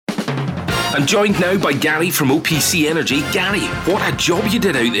I'm joined now by Gary from OPC Energy. Gary, what a job you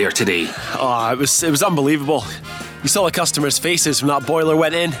did out there today. Oh, it was unbelievable. You saw the customers' faces when that boiler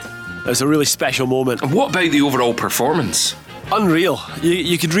went in. It was a really special moment. And what about the overall performance? Unreal.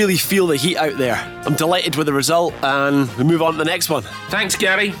 You could really feel the heat out there. I'm delighted with the result, and we move on to the next one. Thanks,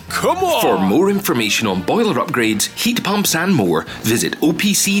 Gary. Come on! For more information on boiler upgrades, heat pumps and more, visit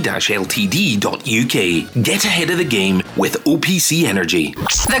opc-ltd.uk. Get ahead of the game with OPC Energy.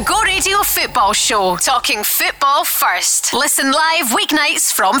 The Go Radio Football Show, talking football first. Listen live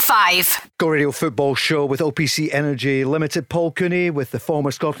weeknights from 5. Go Radio Football Show with OPC Energy Limited. Paul Cooney with the former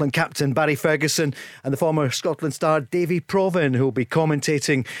Scotland captain Barry Ferguson and the former Scotland star Davie Provan, who will be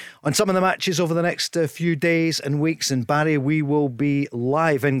commentating on some of the matches over the next few days and weeks. And Barry, we will be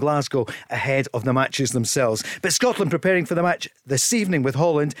live in Glasgow ahead of the matches themselves. But Scotland preparing for the match this evening with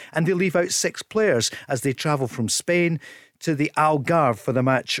Holland, and they leave out 6 players as they travel from Spain to the Algarve for the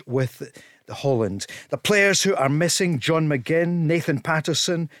match with Holland. The players who are missing: John McGinn, Nathan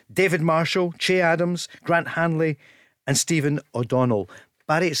Patterson, David Marshall, Che Adams, Grant Hanley and Stephen O'Donnell.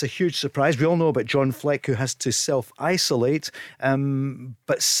 Barry, it's a huge surprise. We all know about John Fleck, who has to self-isolate,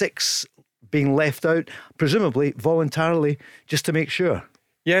 but 6 being left out, presumably voluntarily, just to make sure.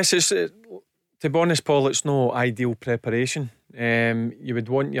 Yes, to be honest, Paul, it's no ideal preparation. You would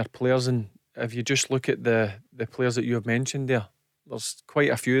want your players, and if you just look at the players that you have mentioned there, there's quite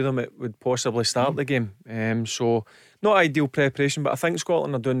a few of them that would possibly start the game. So not ideal preparation, but I think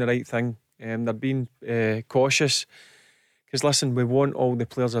Scotland are doing the right thing. They're being cautious, because listen, we want all the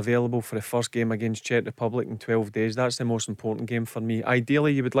players available for the first game against Czech Republic in 12 days. That's the most important game for me.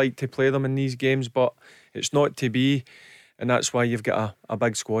 Ideally you would like to play them in these games, but it's not to be, and that's why you've got a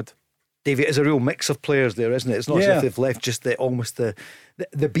big squad. David, it's a real mix of players there, isn't it? It's not as if they've left just almost the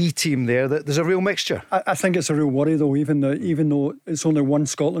B team there. There's a real mixture. I think it's a real worry though, even though it's only one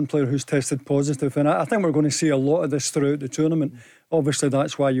Scotland player who's tested positive, and I think we're going to see a lot of this throughout the tournament. Obviously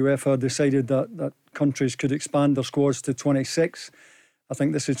that's why UEFA decided that countries could expand their squads to 26. I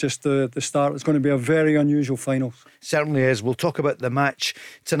think this is just the start. It's going to be a very unusual final. Certainly is. We'll talk about the match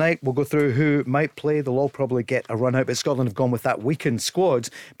tonight. We'll go through who might play. They'll all probably get a run out, but Scotland have gone with that weakened squad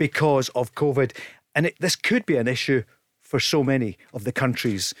because of COVID. And this could be an issue for so many of the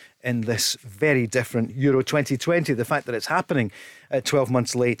countries in this very different Euro 2020. The fact that it's happening 12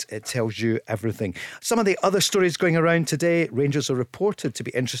 months late, it tells you everything. Some of the other stories going around today: Rangers are reported to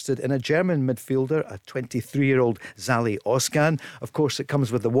be interested in a German midfielder, a 23-year-old Zali Özcan. Of course, it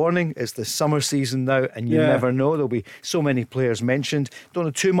comes with the warning, it's the summer season now, and you never know. There'll be so many players mentioned. Don't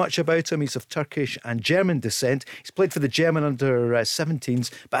know too much about him. He's of Turkish and German descent. He's played for the German under-17s,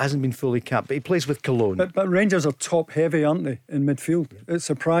 but hasn't been fully capped. But he plays with Cologne. But Rangers are top heavy, aren't they, in midfield? It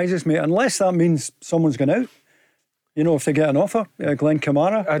surprises me, unless that means someone's gone out. You know, if they get an offer, Glenn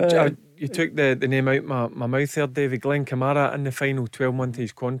Kamara. You took the name out my mouth there, David. Glenn Kamara, in the final 12 months of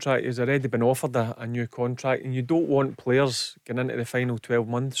his contract, he's already been offered a new contract, and you don't want players going into the final 12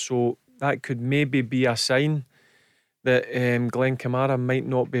 months, so that could maybe be a sign that Glenn Kamara might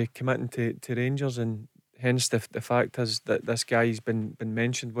not be committing to Rangers, and hence the fact is that this guy's been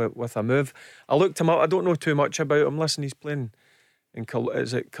mentioned with a move. I looked him up. I don't know too much about him. Listen, he's playing in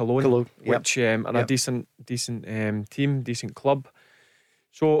Cologne, which are a decent team, decent club.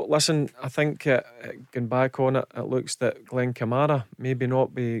 So listen, I think going back on it, it looks that Glenn Kamara maybe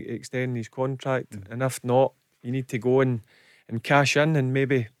not be extending his contract, and if not, you need to go and cash in and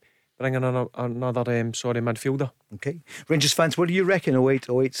maybe bring in another midfielder. Okay. Rangers fans, what do you reckon?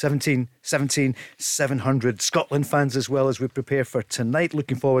 08, 17, 700. Scotland fans as well, as we prepare for tonight.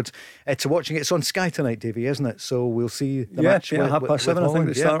 Looking forward to watching it. It's on Sky tonight, Davey, isn't it? So we'll see the match. Yeah, 7:30. I think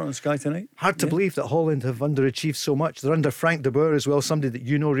they start on Sky tonight. Hard to believe that Holland have underachieved so much. They're under Frank de Boer as well, somebody that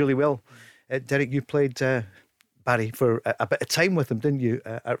you know really well. Derek, you played Barry for a bit of time with him, didn't you,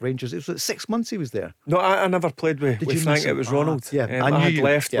 at Rangers? It was 6 months he was there. No, I never played with Frank. It was Ronald. I had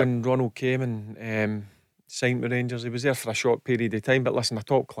left when Ronald came and signed with Rangers. He was there for a short period of time, but listen, a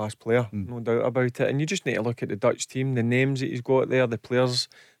top class player, no doubt about it. And you just need to look at the Dutch team, the names that he's got there, the players,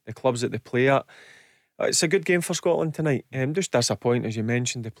 the clubs that they play at. It's a good game for Scotland tonight. Just disappointing, as you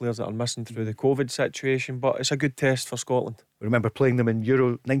mentioned, the players that are missing through the COVID situation, but it's a good test for Scotland. We remember playing them in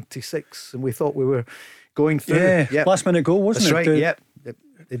Euro 96 and we thought we were going through. Yeah, last minute goal, wasn't it? That's right,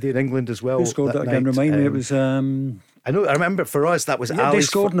 They did England as well. Who scored that again? Remind me, it was... I remember for us that was Ali. They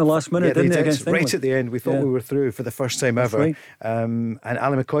scored in the last minute, didn't they? Against England. Right at the end, we thought we were through for the first time ever. Right. And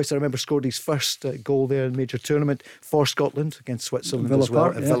Ali McCoist, I remember, scored his first goal there in a major tournament for Scotland against Switzerland Villa as well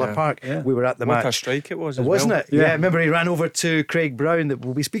Park, at Villa Park. Yeah. We were at the match. What a strike it was, wasn't it? Yeah. I remember he ran over to Craig Brown. That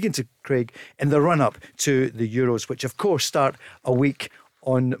we'll be speaking to Craig in the run up to the Euros, which of course start a week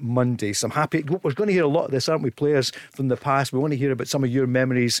on Monday. So I'm happy. We're going to hear a lot of this, aren't we? Players from the past. We want to hear about some of your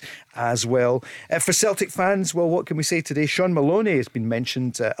memories as well. For Celtic fans, well, what can we say today? Sean Maloney has been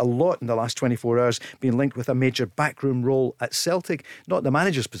mentioned a lot in the last 24 hours, being linked with a major backroom role at Celtic. Not the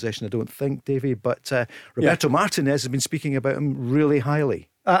manager's position, I don't think, Davey, but Roberto Martinez has been speaking about him really highly.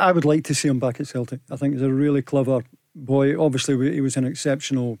 I would like to see him back at Celtic. I think he's a really clever boy. Obviously, he was an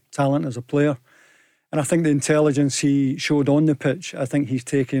exceptional talent as a player. And I think the intelligence he showed on the pitch, I think he's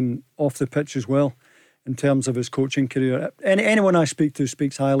taken off the pitch as well in terms of his coaching career. Anyone I speak to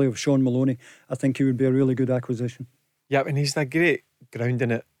speaks highly of Sean Maloney. I think he would be a really good acquisition. Yeah, and he's a great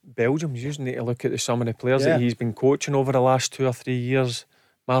grounding at Belgium. You just need to look at some of the players that he's been coaching over the last 2 or 3 years.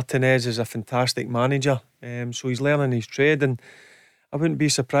 Martinez is a fantastic manager, so he's learning his trade, and I wouldn't be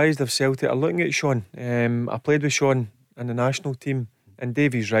surprised if Celtic are looking at Sean. I played with Sean in the national team. And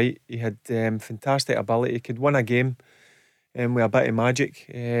Davey's right, he had fantastic ability. He could win a game with a bit of magic.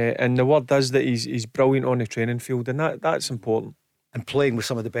 And the word is that he's brilliant on the training field, and that's important. And playing with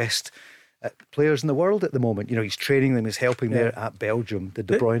some of the best players in the world at the moment. You know, he's training them, he's helping there at Belgium, the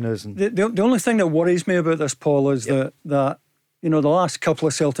De Bruynes. And the only thing that worries me about this, Paul, is that you know, the last couple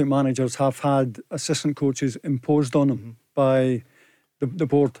of Celtic managers have had assistant coaches imposed on them by the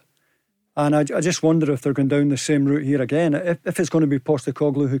board. And I just wonder if they're going down the same route here again. If it's going to be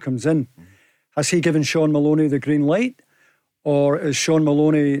Postecoglou who comes in, has he given Sean Maloney the green light? Or is Sean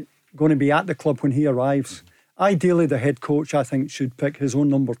Maloney going to be at the club when he arrives? Ideally, the head coach, I think, should pick his own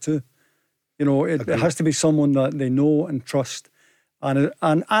number 2. You know, it has to be someone that they know and trust and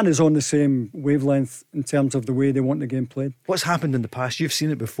is on the same wavelength in terms of the way they want the game played. What's happened in the past? You've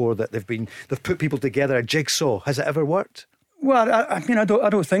seen it before, that they've put people together, a jigsaw. Has it ever worked? Well, I mean, I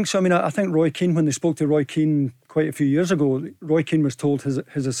don't think so. I mean, I think Roy Keane, when they spoke to Roy Keane quite a few years ago, Roy Keane was told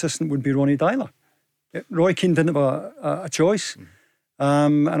his assistant would be Ronnie Dyler. Roy Keane didn't have a choice.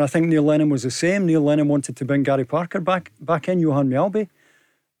 And I think Neil Lennon was the same. Neil Lennon wanted to bring Gary Parker back in, Johan Mjällby,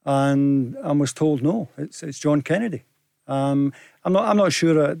 and was told no, it's John Kennedy. I'm not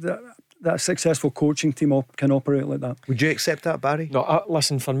sure that a successful coaching team can operate like that. Would you accept that, Barry? No,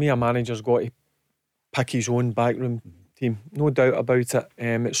 listen, for me, a manager's got to pick his own backroom team, no doubt about it.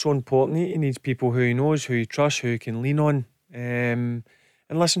 It's so important. He needs people who he knows, who he trusts, who he can lean on. And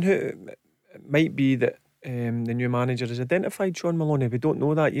listen, it might be that the new manager has identified Sean Maloney. We don't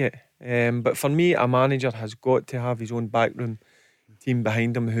know that yet. But for me, a manager has got to have his own backroom team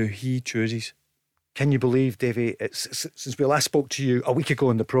behind him who he chooses. Can you believe, Davey, since we last spoke to you a week ago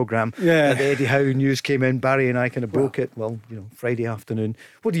on the programme, that the Eddie Howe news came in, Barry and I kind of broke it, Friday afternoon.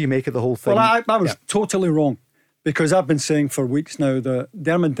 What do you make of the whole thing? Well, I was totally wrong, because I've been saying for weeks now that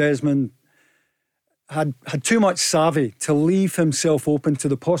Dermot Desmond had too much savvy to leave himself open to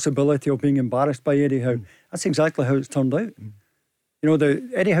the possibility of being embarrassed by Eddie Howe. That's exactly how it's turned out. You know,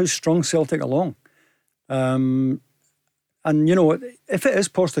 Eddie Howe strung Celtic along. And, you know, if it is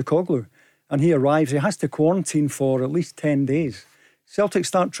Postecoglou and he arrives, he has to quarantine for at least 10 days. Celtic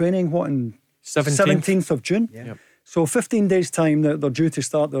start training, on 17th of June? Yeah. So 15 days' time, they're due to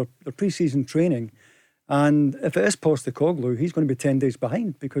start their pre-season training. And if it is Postecoglou, he's going to be 10 days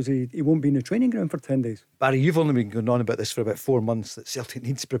behind, because he won't be in the training ground for 10 days. Barry, you've only been going on about this for about 4 months, that Celtic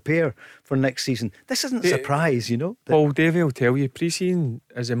needs to prepare for next season. This isn't a surprise, you know. Paul, Davey will tell you, pre-season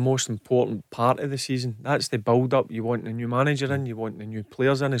is the most important part of the season. That's the build-up. You want the new manager in, you want the new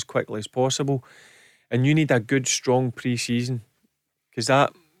players in as quickly as possible, and you need a good, strong pre-season, because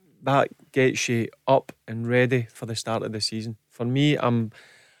that gets you up and ready for the start of the season. For me, I'm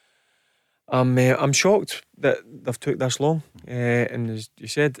shocked that they've took this long, and as you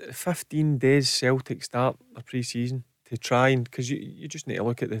said, 15 days Celtic start their pre-season to try, and because you just need to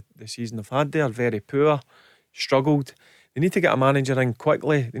look at the season they've had. They are very poor, struggled. They need to get a manager in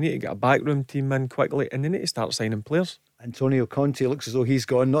quickly, they need to get a backroom team in quickly, and they need to start signing players. Antonio Conte looks as though he's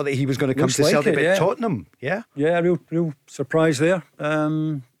gone. Not that he was going to come to Celtic, but Tottenham. Yeah, real surprise there.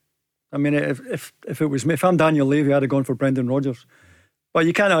 I mean, if it was me, if I'm Daniel Levy, I'd have gone for Brendan Rodgers. But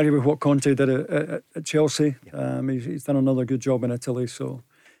you can't argue with what Conte did at Chelsea. He's done another good job in Italy. So,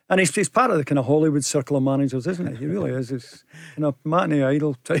 and he's part of the kind of Hollywood circle of managers, isn't he? He really is. He's kind of matinee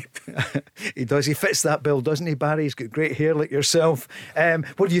idol type. He does. He fits that bill, doesn't he, Barry? He's got great hair like yourself.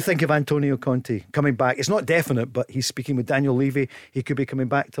 What do you think of Antonio Conte coming back? It's not definite, but he's speaking with Daniel Levy. He could be coming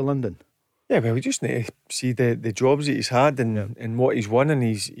back to London. Yeah, well, we just need to see the jobs that he's had and what he's won in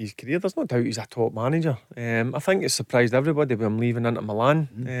his career. There's no doubt he's a top manager. I think it's surprised everybody with him leaving into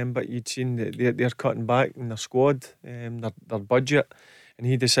Milan. But you'd seen that they're cutting back in their squad, their budget, and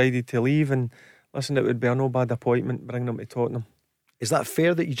he decided to leave. And listen, it would be a no bad appointment bringing him to Tottenham. Is that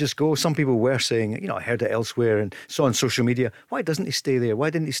fair that you just go? Some people were saying, I heard it elsewhere and saw on social media, why doesn't he stay there? Why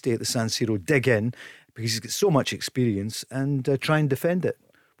didn't he stay at the San Siro, dig in, because he's got so much experience, and try and defend it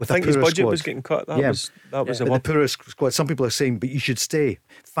with I think his budget squad. was getting cut. That was the poorest squad. Some people are saying, but you should stay.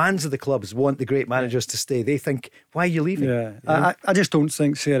 Fans of the clubs want the great managers to stay. They think, why are you leaving? Yeah, I just don't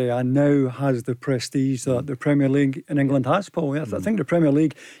think Serie A now has the prestige that the Premier League in England has, Paul. I think the Premier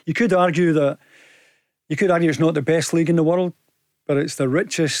League, you could argue it's not the best league in the world, but it's the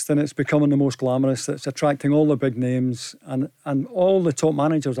richest, and it's becoming the most glamorous. It's attracting all the big names, and all the top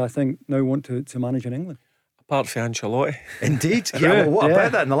managers, I think, now want to manage in England. Apart from Ancelotti. Indeed. What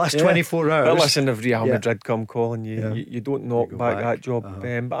about that in the last 24 hours? But listen, if Real Madrid come calling you, you don't knock back that job.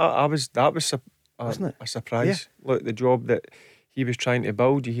 But that was a surprise. Look, the job that he was trying to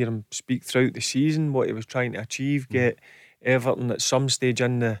build, you hear him speak throughout the season, what he was trying to achieve, get Everton at some stage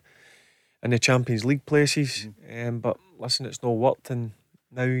in the Champions League places. But listen, it's not worked, and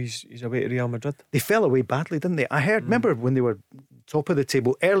now he's away to Real Madrid. They fell away badly, didn't they? I heard, remember when they were top of the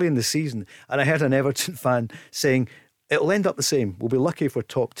table early in the season, and I heard an Everton fan saying it'll end up the same, we'll be lucky if we're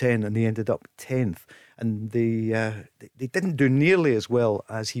top 10, and they ended up 10th, and they didn't do nearly as well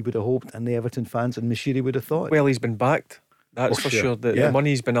as he would have hoped, and the Everton fans and Mashiri would have thought. Well, he's been backed, that's for sure. The money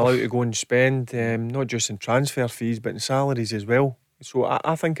he's been allowed to go and spend, not just in transfer fees but in salaries as well. So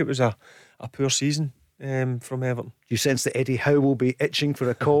I think it was a poor season from Everton. You sense that Eddie Howe will be itching for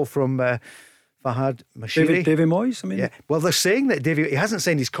a call from Fahad Mashiri? David Moyes, I mean. Yeah. Well, they're saying that he hasn't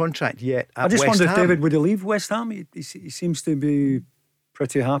signed his contract yet at I just West wonder Ham. if David would he leave West Ham. He seems to be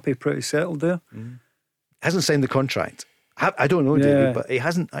pretty happy, pretty settled there. Hasn't signed the contract. I don't know, David, but he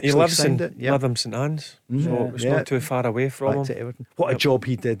hasn't actually signed it. He lives in St Anne's, so it's not too far away from him. To Everton. What a job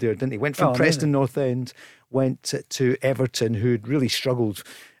he did there, didn't he? Went from Preston North End, went to Everton, who'd really struggled.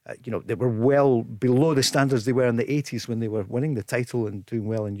 They were well below the standards they were in the 80s when they were winning the title and doing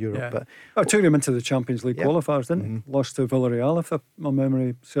well in Europe. But I took them into the Champions League qualifiers, didn't he? Lost to Villarreal, if my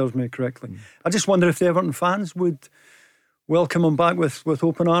memory serves me correctly. I just wonder if the Everton fans would welcome him back with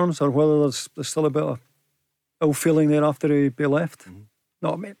open arms, or whether there's still a bit of ill feeling there after he left.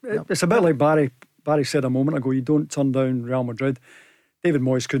 No, I mean, it's a bit like Barry said a moment ago, you don't turn down Real Madrid. David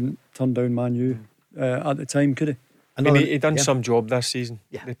Moyes couldn't turn down Man U at the time, could he? I mean, he done some job this season.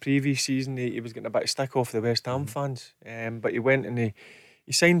 The previous season he was getting a bit of stick off the West Ham fans, but he went and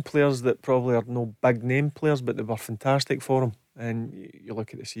he signed players that probably are no big name players, but they were fantastic for him. And you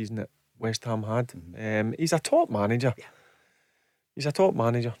look at the season that West Ham had. He's a top manager. He's a top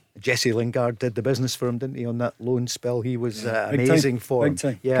manager. Jesse Lingard did the business for him, didn't he, on that loan spell? He was amazing for him.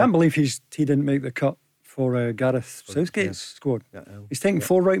 Can't believe he didn't make the cut for Gareth Southgate's squad. He's taking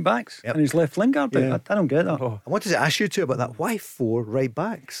 4 right backs and he's left Lingard. I don't get that. I wanted to ask you too about that. Why 4 right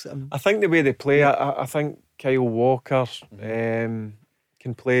backs? I think the way they play, I think Kyle Walker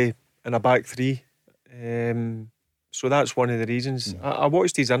can play in a back 3. So that's one of the reasons. I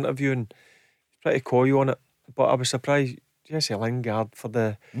watched his interview and he's pretty coy on it, but I was surprised. Jesse Lingard, for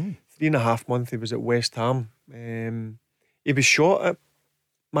the 3.5 months he was at West Ham, he was shot at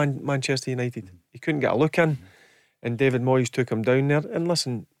Manchester United. He couldn't get a look in, and David Moyes took him down there. And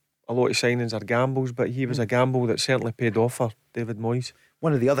listen, a lot of signings are gambles, but he was a gamble that certainly paid off for David Moyes.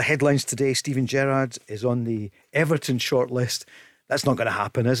 One of the other headlines today, Steven Gerrard is on the Everton shortlist. That's not going to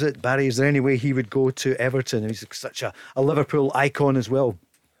happen, is it, Barry? Is there any way he would go to Everton? He's such a Liverpool icon as well.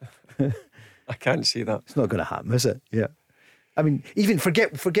 I can't see that. It's not going to happen, is it? Yeah. I mean, even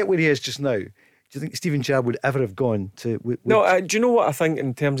forget where he is just now. Do you think Steven Gerrard would ever have gone to... No, do you know what I think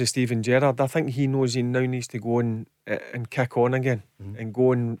in terms of Steven Gerrard? I think he knows he now needs to go and kick on again and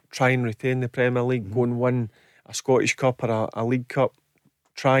go and try and retain the Premier League, go and win a Scottish Cup or a League Cup,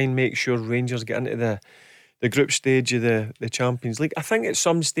 try and make sure Rangers get into the group stage of the Champions League. I think at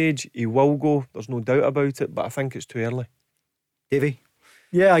some stage he will go, there's no doubt about it, but I think it's too early. Davey?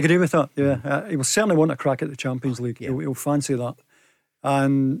 Yeah, I agree with that. Yeah, he will certainly want a crack at the Champions League. He'll fancy that.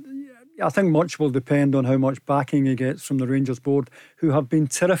 And I think much will depend on how much backing he gets from the Rangers board, who have been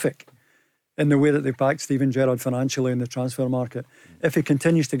terrific in the way that they've backed Steven Gerrard financially in the transfer market. If he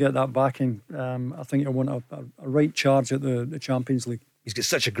continues to get that backing, I think he'll want a right charge at the Champions League. He's got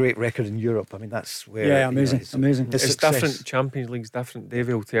such a great record in Europe. I mean, that's where... Yeah, amazing. It's different. Champions League's different. Dave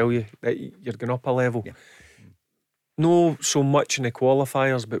will tell you that you're going up a level. Yeah. No so much in the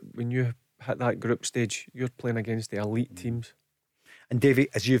qualifiers, but when you hit that group stage, you're playing against the elite teams. And Davey,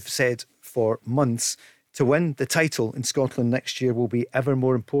 as you've said for months, to win the title in Scotland next year will be ever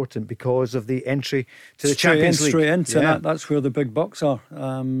more important because of the entry to the Champions League. Straight into that's where the big bucks are.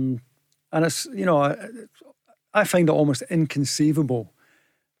 And it's, I find it almost inconceivable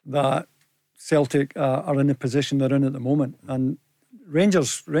that Celtic are in the position they're in at the moment. And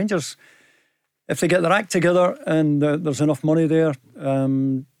Rangers, if they get their act together and there's enough money there,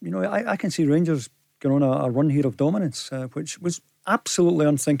 I can see Rangers going on a run here of dominance, which was absolutely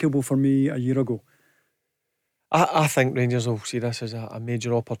unthinkable for me a year ago. I think Rangers will see this as a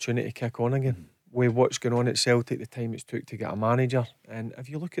major opportunity to kick on again. With what's going on at Celtic, the time it's took to get a manager, and if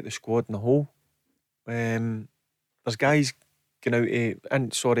you look at the squad in the whole, there's guys going out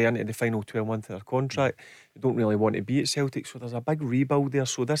into the final 12 months of their contract. They don't really want to be at Celtic, so there's a big rebuild there.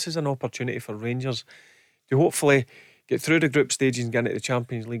 So this is an opportunity for Rangers to hopefully get through the group stages and get into the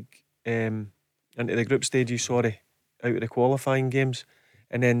Champions League, into the group stages, out of the qualifying games,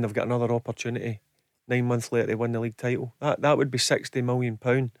 and then they've got another opportunity 9 months later to win the league title. That would be £60 million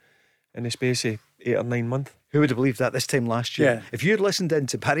in the space of 8 or 9 months. Who would have believed that this time last year? Yeah. If you had listened in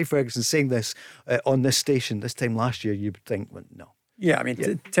to Barry Ferguson saying this on this station this time last year, you would think, well, no. Yeah, I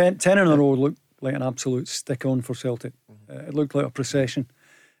mean, 10 in a row looked like an absolute stick-on for Celtic. It looked like a procession.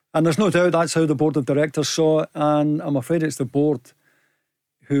 And there's no doubt that's how the board of directors saw it, and I'm afraid it's the board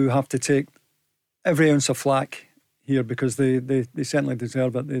who have to take every ounce of flack here, because they certainly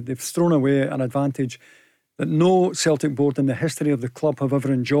deserve it. They've thrown away an advantage that no Celtic board in the history of the club have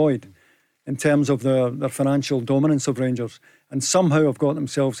ever enjoyed in terms of their financial dominance of Rangers, and somehow have got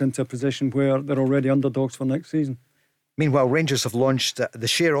themselves into a position where they're already underdogs for next season. Meanwhile, Rangers have launched the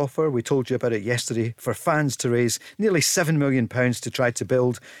share offer. We told you about it yesterday, for fans to raise nearly £7 million to try to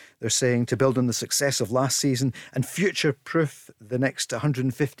build. They're saying to build on the success of last season and future-proof the next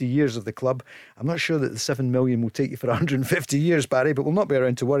 150 years of the club. I'm not sure that the £7 million will take you for 150 years, Barry, but we'll not be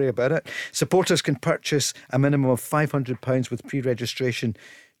around to worry about it. Supporters can purchase a minimum of £500 with pre-registration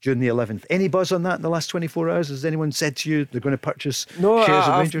June the 11th. Any buzz on that in the last 24 hours? Has anyone said to you they're going to purchase shares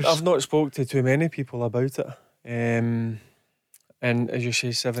of Rangers? I've not spoke to too many people about it. And as you say,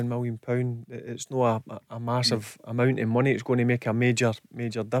 £7 million, it's not a massive amount of money. It's going to make a major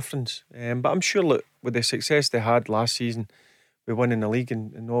difference. But I'm sure, look, with the success they had last season, with winning the league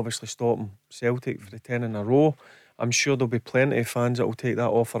and obviously stopping Celtic for the 10 in a row, I'm sure there'll be plenty of fans that will take that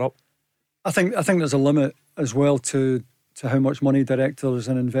offer up. I think there's a limit as well to how much money directors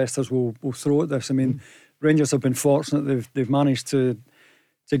and investors will throw at this. I mean, Rangers have been fortunate. They've managed to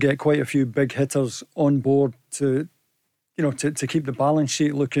get quite a few big hitters on board to keep the balance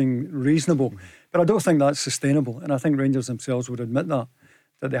sheet looking reasonable. But I don't think that's sustainable, and I think Rangers themselves would admit that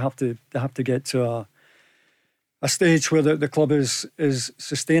they have to get to a stage where the club is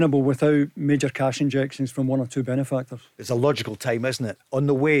sustainable without major cash injections from one or two benefactors. It's a logical time, isn't it? On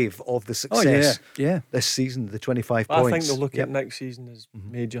the wave of the success this season, the 25 points. I think they'll look at next season as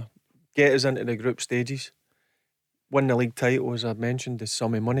major. Get us into the group stages. Win the league title, as I mentioned, the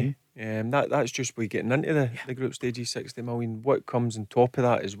sum of money. That's just by getting into the group stages, £60 million. What comes on top of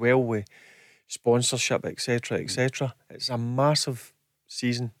that as well, with sponsorship, etc., etc. It's a massive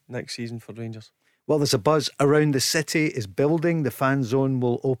season next season for Rangers. Well, there's a buzz around the city is building. The fan zone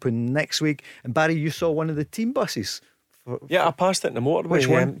will open next week. And Barry, you saw one of the team buses. I passed it in the motorway. Which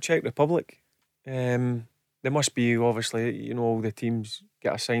one? Czech Republic. There must be, obviously, all the teams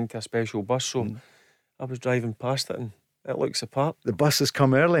get assigned to a special bus. So I was driving past it and it looks apart. The bus has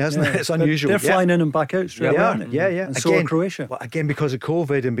come early, hasn't it? It's unusual. They're flying in and back out straight away, aren't they? Yeah. And so are Croatia. Well, again, because of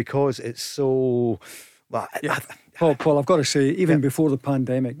COVID and because it's so... Well, Paul, I've got to say, even before the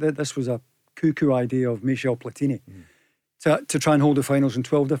pandemic, this was a cuckoo idea of Michel Platini to try and hold the finals in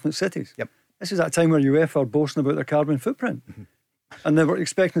 12 different cities. Yep. This is that time where UEFA are boasting about their carbon footprint. And they were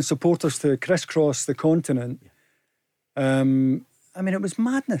expecting supporters to crisscross the continent. I mean, it was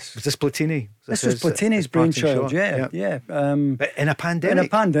madness. Was this Platini? This was Platini's brainchild. Yeah. But in a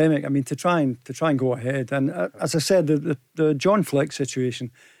pandemic. I mean, to try and go ahead. And as I said, the John Fleck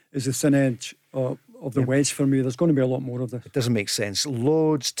situation is the thin edge of the wedge for me. There's going to be a lot more of this. It doesn't make sense.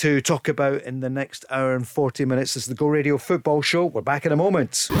 Loads to talk about in the next hour and 40 minutes. This is the Go Radio Football Show. We're back in a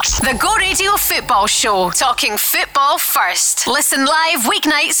moment. The Go Radio Football Show, talking football first. Listen live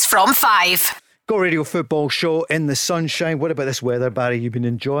weeknights from 5. Go Radio Football Show in the sunshine. What about this weather, Barry? You've been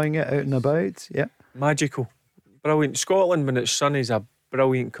enjoying it out and about? Yeah. Magical. Brilliant. Scotland, when it's sunny, is a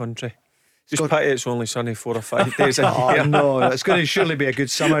brilliant country. Just pity it's only sunny 4 or 5 days a year. Oh no, it's going to surely be a good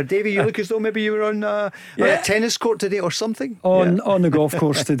summer. Davey, you look as though maybe you were on a tennis court today or something. On the golf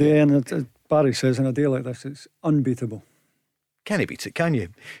course today, and Barry says in a day like this, it's unbeatable. Can he beat it, can you?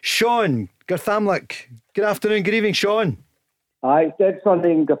 Sean Garthamlick, good afternoon, good evening, Sean. Aye, it's dead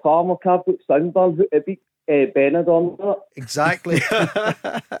sunny in Garthamlick. I've got sunburn. It beat Benidorm. Exactly.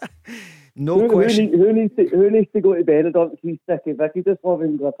 No question. Who needs to go to Benidorm to see Sticky Vicky? Just live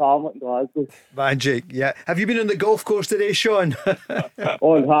in Garthamlick, Glasgow. Magic, yeah. Have you been on the golf course today, Sean?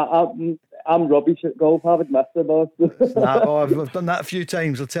 I'm rubbish at golf. I would miss the boss. I've done that a few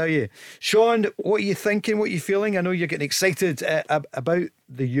times, I'll tell you. Sean, what are you thinking? What are you feeling? I know you're getting excited about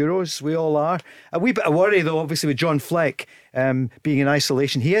the Euros. We all are. A wee bit of worry, though, obviously, with John Fleck being in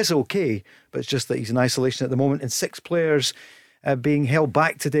isolation. He is okay, but it's just that he's in isolation at the moment. And 6 players being held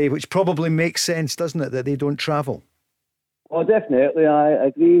back today, which probably makes sense, doesn't it, that they don't travel? Oh, definitely. I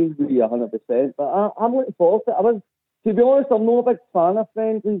agree with you 100%. But I'm looking forward to it. To be honest, I'm not a big fan of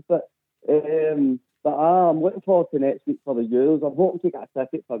friendlies, but I'm looking forward to next week for the Euros. I'm hoping to get a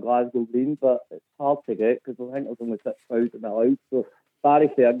ticket for Glasgow Green, but it's hard to get because I think there's only 6,000 allowed. So Barry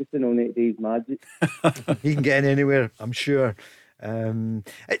Ferguson will need his magic. He can get in anywhere, I'm sure.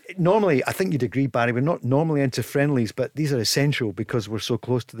 Normally, I think you'd agree, Barry, we're not normally into friendlies, but these are essential because we're so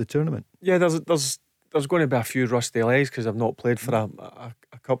close to the tournament. Yeah, there's going to be a few rusty legs because I've not played for a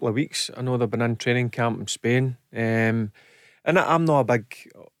couple of weeks. I know they've been in training camp in Spain, and I'm not a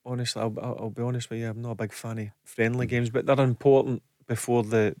big, honestly, I'll be honest with you, I'm not a big fan of friendly games, but they're important before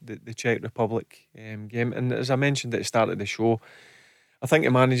the Czech Republic game. And as I mentioned at the start of the show, I think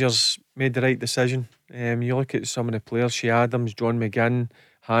the managers made the right decision. You look at some of the players, Shea Adams, John McGinn,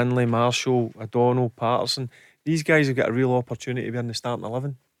 Hanley, Marshall, O'Donnell, Patterson. These guys have got a real opportunity to be in the starting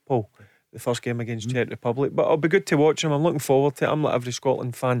 11, Paul. The first game against Czech Republic, but it'll be good to watch them. I'm looking forward to it. I'm like every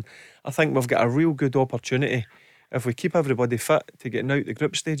Scotland fan. I think we've got a real good opportunity if we keep everybody fit to getting out the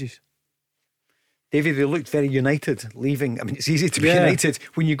group stages. Davey, they looked very united leaving. I mean, it's easy to be united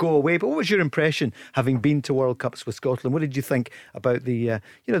when you go away, but what was your impression having been to World Cups with Scotland? What did you think about the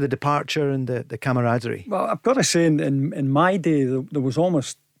the departure and the camaraderie? Well, I've got to say, in my day, there was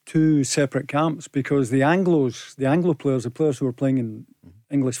almost 2 separate camps because the Anglo players, the players who were playing in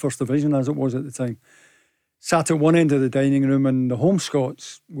English First Division, as it was at the time, sat at one end of the dining room, and the home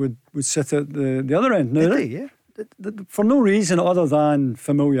Scots would sit at the other end. Now, for no reason other than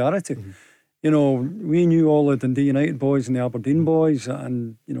familiarity. You know, we knew all the Dundee United boys and the Aberdeen boys,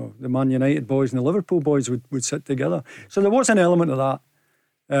 and the Man United boys and the Liverpool boys would sit together. So there was an element of that.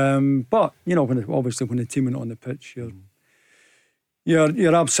 But when the team went on the pitch,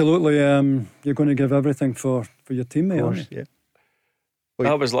 you're absolutely you're going to give everything for your teammate, aren't you? Yeah.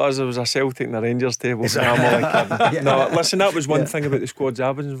 That was as there was a Celtic and a Rangers table. No, listen, that was one thing about the squads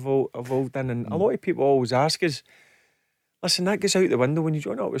I was involved in, and a lot of people always ask us, listen, that goes out the window when you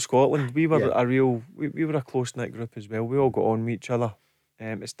join up with Scotland. We were we were a close-knit group as well. We all got on with each other.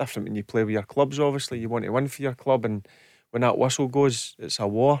 It's different when you play with your clubs, obviously. You want to win for your club, and when that whistle goes, it's a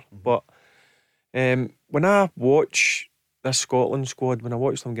war. But when I watch this Scotland squad, when I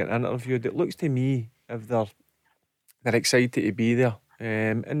watch them get interviewed, it looks to me if they're excited to be there.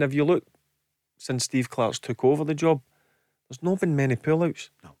 And if you look, since Steve Clark's took over the job, there's not been many pullouts.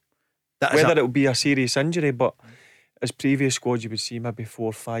 No. Whether it'll be a serious injury, but as previous squads you would see maybe 4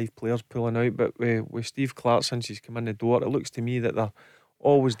 or 5 players pulling out. But with Steve Clark, since he's come in the door, it looks to me that they're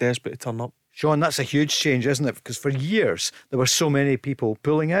always desperate to turn up. Sean, that's a huge change, isn't it? Because for years there were so many people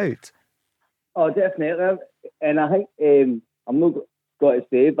pulling out. Oh, definitely. And I think I'm not got to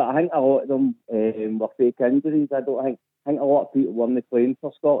say, but I think a lot of them were fake injuries. I think a lot of people weren't playing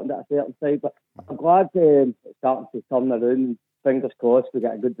for Scotland at a certain time, but I'm glad it's starting to turn around. Fingers crossed we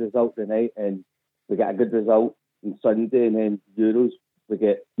get a good result tonight, and we get a good result on Sunday, and then Euros we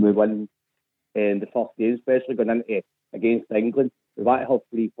win the first game, especially going into against England. We want to have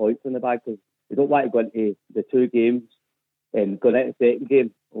 3 points in the bag because we don't want to go into the 2 games and going into the second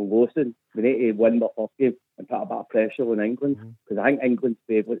game on losing. We need to win the first game and put a bit of pressure on England because I think England's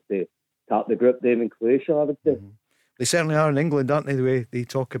favourites to tap the group, them in Croatia, I would say. They certainly are in England, aren't they, the way they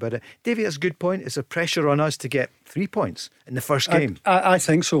talk about it? Davey, that's a good point. Is there pressure on us to get 3 points in the first game? I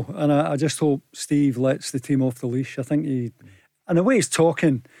think so, and I just hope Steve lets the team off the leash. I think and the way he's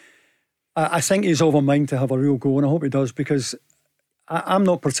talking, I think he's of a mind to have a real go, and I hope he does, because I'm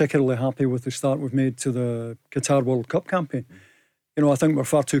not particularly happy with the start we've made to the Qatar World Cup campaign. I think we're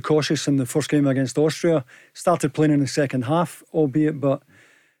far too cautious in the first game against Austria. Started playing in the second half, albeit, but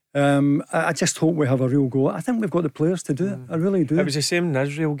I just hope we have a real go. I think we've got the players to do it. I really do. It was the same in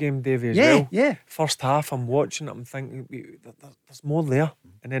Israel game, Davey, as well. Yeah. First half, I'm watching it, I'm thinking there's more there.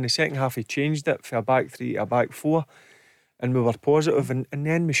 And then the second half, he changed it from a back 3 to a back 4, and we were positive, and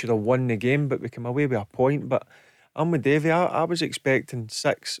then we should have won the game, but we came away with a point. But I'm with Davey. I was expecting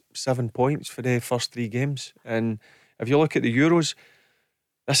 6-7 points for the first 3 games, and if you look at the Euros,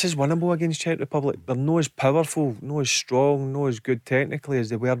 this is winnable against Czech Republic. They're not as powerful, not as strong, not as good technically as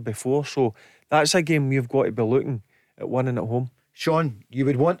they were before. So that's a game we've got to be looking at winning at home. Sean, you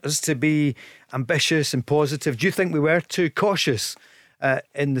would want us to be ambitious and positive. Do you think we were too cautious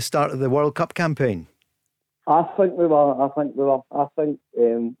in the start of the World Cup campaign? I think we were. I think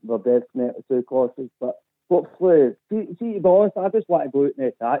we're definitely too cautious. But hopefully, see, to be honest, I just want to go out and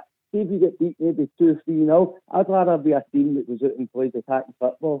attack. See if you get beat maybe 2-3-0. I'd rather be a team that goes out and plays attacking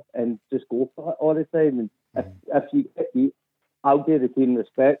football and just go for it all the time. And if you get beat, I'll give the team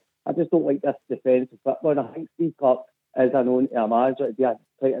respect. I just don't like this defensive football. And I think Steve Clark is known to a manager to be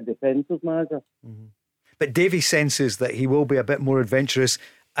quite a defensive manager. Mm-hmm. But Davie senses that he will be a bit more adventurous,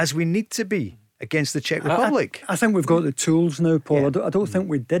 as we need to be against the Czech Republic. I think we've got the tools now, Paul. Yeah. I don't think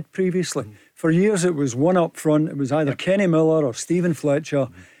we did previously. For years it was one up front. It was either Kenny Miller or Stephen Fletcher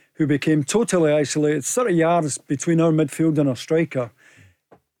who became totally isolated, 30 yards between our midfield and our striker.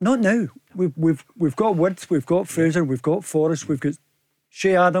 Not now. We've got width, we've got Fraser, we've got Forrest, we've got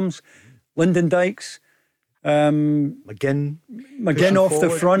Shea Adams, Lyndon Dykes, McGinn off forward. the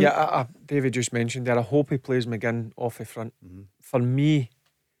front. Yeah, David just mentioned there. I hope he plays McGinn off the front. For me,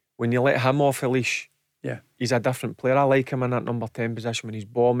 when you let him off the leash, he's a different player. I like him in that number 10 position when he's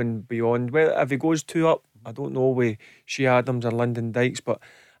bombing beyond. Well, if he goes 2 up, I don't know with Shea Adams or Lyndon Dykes, but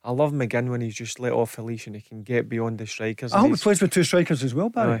I love McGinn when he's just let off the leash and he can get beyond the strikers. I hope he plays with 2 strikers as well,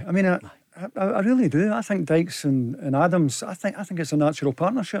 Barry. Aye. I mean, I really do. I think Dykes and Adams, I think it's a natural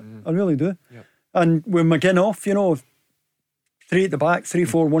partnership. I really do. Yep. And with McGinn off, 3 at the back,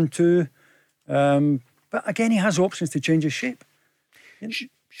 3-4-1-2. But again, he has options to change his shape.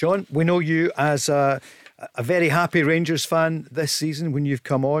 Sean, we know you as a very happy Rangers fan this season when you've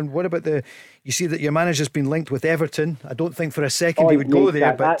come on. What about you see that your manager's been linked with Everton? I don't think for a second he would go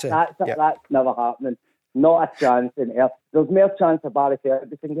there. That's never happening. Not a chance in here. There's more chance of Barry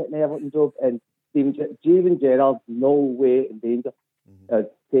Ferguson getting the Everton job, and Steven Gerrard, no way in danger of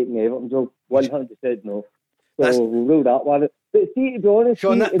taking the Everton job. 100% no. So we'll rule that one out. But see, to be honest,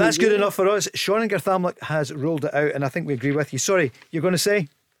 Sean, that's good enough for us. Sean and Garthamlock has ruled it out, and I think we agree with you. Sorry, you're going to say?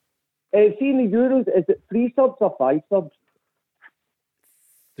 See, in the Euros, is it 3 subs or 5 subs?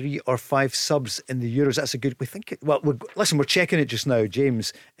 3 or 5 subs in the Euros. That's a good. We think. Listen, we're checking it just now.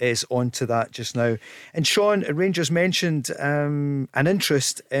 James is on to that just now. And Sean, Rangers mentioned an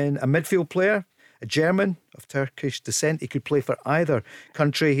interest in a midfield player, a German of Turkish descent. He could play for either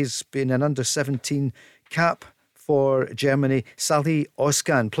country. He's been an under-17 cap for Germany. Salih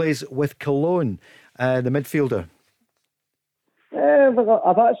Özcan plays with Cologne, the midfielder.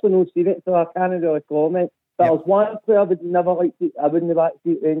 I've actually not seen it, so I can't really comment. But there's one player I would never like to. I wouldn't like to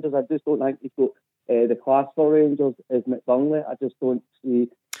see at Rangers. I just don't think he's got the class for Rangers. Is McBurnley? I just don't see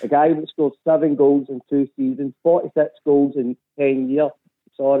a guy that scored 7 goals in 2 seasons, 46 goals in 10 years.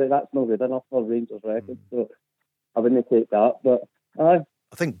 Sorry, that's not good enough for Rangers record. So I wouldn't take that. But I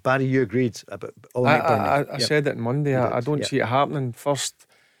think Barry, you agreed about I said it on Monday. I don't see it happening. First,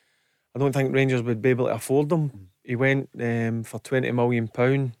 I don't think Rangers would be able to afford them. He went for £20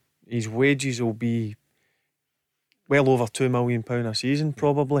 million. His wages will be well over £2 million a season,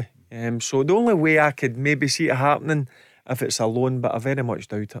 probably. So the only way I could maybe see it happening if it's a loan, but I very much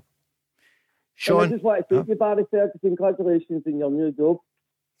doubt it. Sean, I just want to thank you, Barry Ferguson. Congratulations on your new job.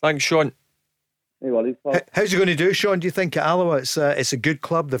 Thanks, Sean. No worries, how's he going to do, Sean? Do you think at Alloa it's a good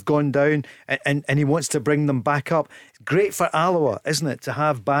club? They've gone down and he wants to bring them back up. Great for Alloa, isn't it, to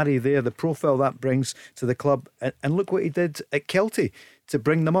have Barry there, the profile that brings to the club, and look what he did at Kelty to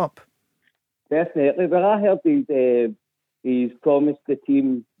bring them up. Definitely. But I heard he's promised the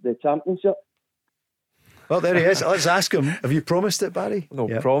team the championship. Well, there he is. Let's ask him. Have you promised it, Barry? No,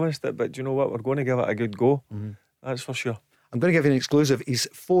 promised it, but do you know what? We're going to give it a good go. That's for sure. I'm going to give you an exclusive. His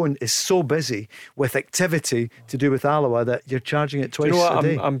phone is so busy with activity to do with Alloa that you're charging it twice do you know what?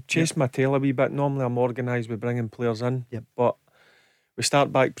 a day. I'm chasing my tail a wee bit. Normally I'm organised with bringing players in, but we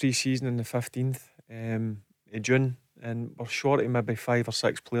start back pre-season on the 15th of June, and we're short of maybe 5 or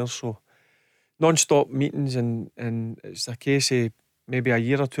 6 players, so non-stop meetings, and it's a case of maybe a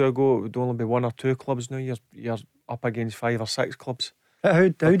year or 2 ago it would only be 1 or 2 clubs. Now you're up against 5 or 6 clubs. How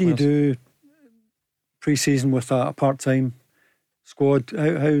do you do pre-season with a part-time squad?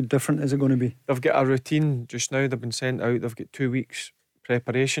 How different is it going to be? They've got a routine just now. They've been sent out. They've got 2 weeks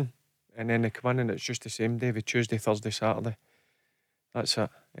preparation, and then they come in and it's just the same day, Tuesday, Thursday, Saturday. That's it.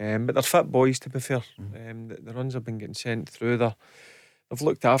 But they're fit boys, to be fair. The runs have been getting sent through. They've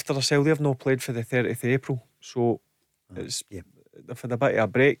looked after themselves. They've not played for the 30th of April, so they've had a bit of a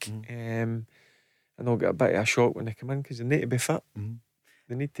break, and they'll get a bit of a shock when they come in because they need to be fit.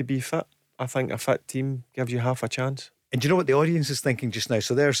 They need to be fit. I think a fit team gives you half a chance. And do you know what the audience is thinking just now?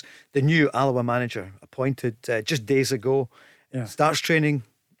 So there's the new Alloa manager appointed just days ago. Starts training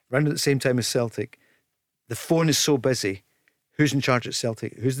around at the same time as Celtic. The phone is so busy. Who's in charge at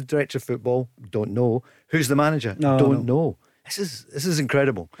Celtic? Who's the director of football? Don't know. Who's the manager? Don't know. This is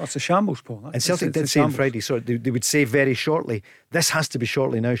incredible. That's a shambles, Paul. And Celtic did say on Friday, so they would say very shortly. This has to be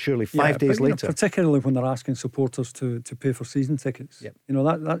shortly now, surely. 5 days later. Particularly when they're asking supporters to pay for season tickets. Yep. You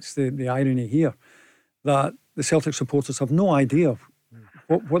know, that's the irony here, that the Celtic supporters have no idea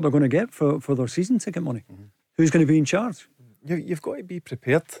what they're going to get for their season ticket money. Who's going to be in charge? You've got to be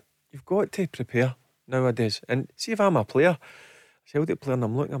prepared. You've got to prepare nowadays. And see, if I'm a player, Celtic player, and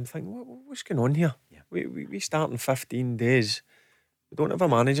I'm thinking, what's going on here? Yeah. We start in 15 days. We don't have a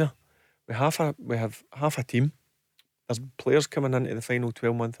manager. We have half a team. There's players coming into the final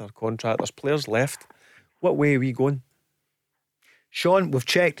 12-month of their contract. There's players left. What way are we going? Sean, we've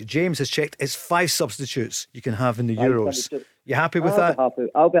checked. James has checked. It's 5 substitutes you can have in the Euros. You happy with that?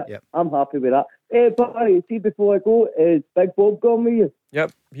 I'm happy with that. Barry, see, before I go, is Big Bob gone with you?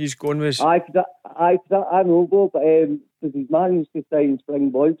 Yep, he's going with us. I know Bob, but because he's managed to sign Spring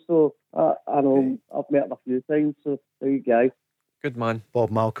Boys, so I know him. I've met him a few times, so there you go. Good man. Bob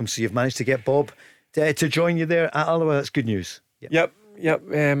Malcolm. So you've managed to get Bob to join you there at Alloa. That's good news. Yep.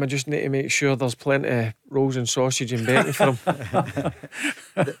 I just need to make sure there's plenty of rolls and sausage and bacon for him.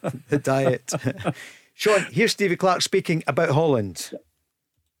 the diet. Sean, here's Stevie Clarke speaking about Holland.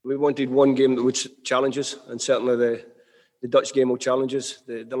 We wanted one game that would challenge us, and certainly the Dutch game will challenge us.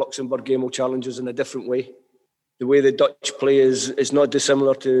 The Luxembourg game will challenge us in a different way. The way the Dutch play is not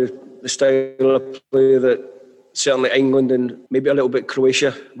dissimilar to the style of play that certainly England and maybe a little bit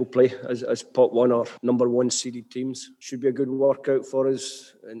Croatia will play as pot one or number one seeded teams. Should be a good workout for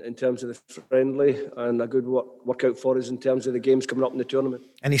us in terms of the friendly, and a good workout for us in terms of the games coming up in the tournament.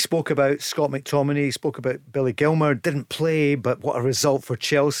 And he spoke about Scott McTominay, he spoke about Billy Gilmour, didn't play, but what a result for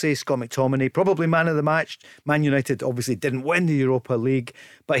Chelsea. Scott McTominay, probably man of the match. Man United obviously didn't win the Europa League,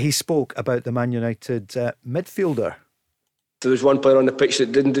 but he spoke about the Man United midfielder. There was one player on the pitch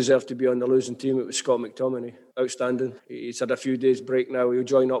that didn't deserve to be on the losing team. It was Scott McTominay. Outstanding. He's had a few days break now. He'll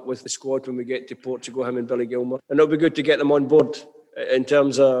join up with the squad when we get to Portugal, him and Billy Gilmour. And it'll be good to get them on board. In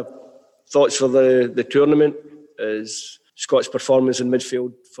terms of thoughts for the tournament, is Scott's performance in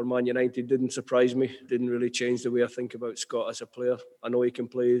midfield for Man United didn't surprise me. Didn't really change the way I think about Scott as a player. I know he can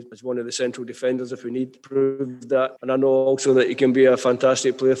play as one of the central defenders if we need to prove that. And I know also that he can be a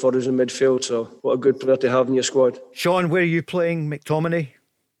fantastic player for us in midfield. So what a good player to have in your squad. Sean, where are you playing McTominay?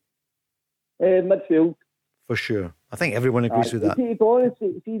 Midfield. For sure. I think everyone agrees with that. To be honest,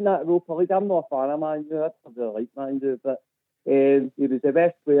 seeing that Europa League, I'm not a fan of Man U. I really like Man U, but he was the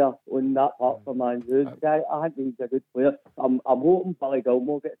best player on that part for Man U. I think he's a good player. I'm hoping Billy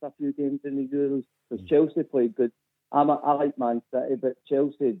Gilmour gets a few games in the Euros, because Chelsea played good. I like Man City, but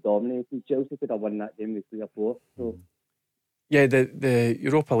Chelsea dominated. Chelsea could have won that game with 3 or 4. So. Yeah, the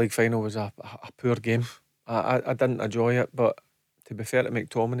Europa League final was a poor game. I didn't enjoy it, but to be fair to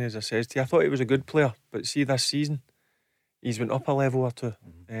McTominay, as I said to you, I thought he was a good player, but see this season he's went up a level or two.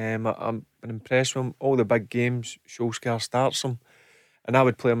 I've been impressed with him. All the big games, Solskjaer starts him, and I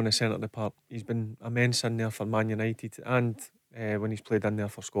would play him in the centre of the park. He's been immense in there for Man United, and when he's played in there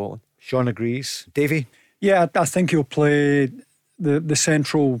for Scotland. Sean agrees. Davie? Yeah, I think he'll play the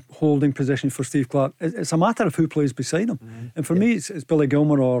central holding position for Steve Clarke. It's a matter of who plays beside him. And for me, it's Billy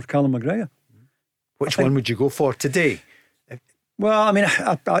Gilmour or Callum McGregor. Which one would you go for today? Well, I mean,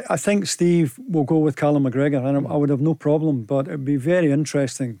 I think Steve will go with Callum McGregor, and I would have no problem, but it would be very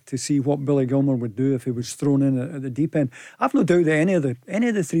interesting to see what Billy Gilmour would do if he was thrown in at the deep end. I've no doubt that any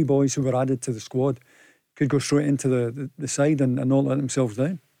of the 3 boys who were added to the squad could go straight into the side and not let themselves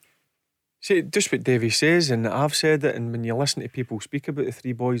down. See, just what Davie says, and I've said it, and when you listen to people speak about the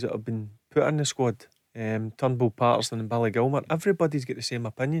 3 boys that have been put in the squad, Turnbull, Patterson and Billy Gilmour, everybody's got the same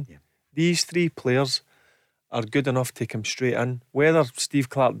opinion. Yeah. These 3 players are good enough to come straight in. Whether Steve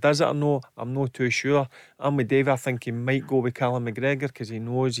Clarke does it or no, I'm not too sure. I'm with Davie. I think he might go with Callum McGregor because he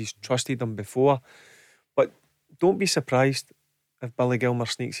knows he's trusted him before. But don't be surprised if Billy Gilmour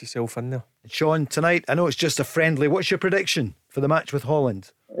sneaks himself in there. Sean, tonight, I know it's just a friendly. What's your prediction for the match with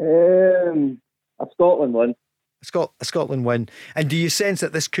Holland? A Scotland win. A Scotland win. And do you sense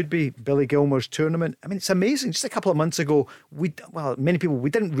that this could be Billy Gilmour's tournament? I mean, it's amazing. Just a couple of months ago, many people,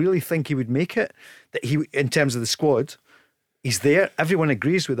 we didn't really think he would make it. That he, in terms of the squad, he's there. Everyone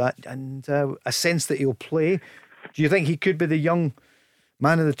agrees with that, and a sense that he'll play. Do you think he could be the young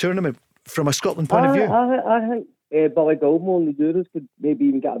man of the tournament from a Scotland point of view? I think Billy Gilmour in the Euros could maybe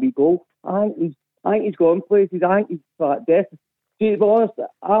even get a wee goal. I think he's gone places. I think he's that death. To be honest,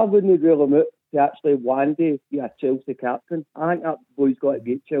 I wouldn't rule him out to actually one day be a Chelsea captain. I think that boy's got to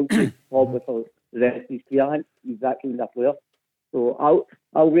be at Chelsea probably for the rest of his career. I think he's that kind of player. So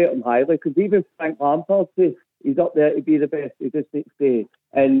I'll rate him highly, because even Frank Lampard says he's up there to be the best. He just needs to.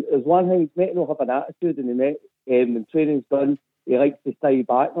 And there's one thing, he's meant to have an attitude, and when training's done, he likes to stay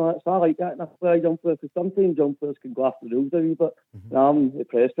back. No, so I like that in a young player, because sometimes young players can go after the rules a wee bit. And I'm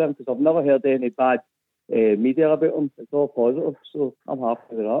impressed with him, because I've never heard any bad media about him. It's all positive, so I'm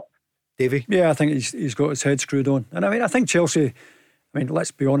happy with that. Davey? Yeah, I think he's got his head screwed on. And I mean, I think Chelsea, I mean,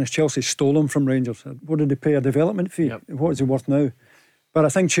 let's be honest, Chelsea stole him from Rangers. What did they pay, a development fee? Yep. What is he worth now? But I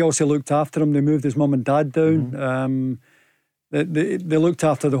think Chelsea looked after him. They moved his mum and dad down. They looked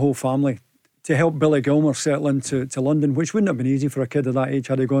after the whole family to help Billy Gilmour settle into London, which wouldn't have been easy for a kid of that age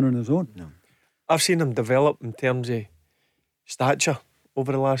had he gone on his own. No. I've seen him develop in terms of stature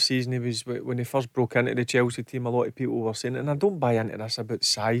over the last season. He was, when he first broke into the Chelsea team, a lot of people were saying, and I don't buy into this about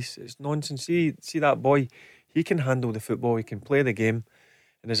size, it's nonsense. See that boy, he can handle the football, he can play the game,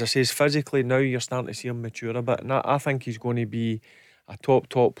 and as I say, physically now you're starting to see him mature a bit, and I think he's going to be a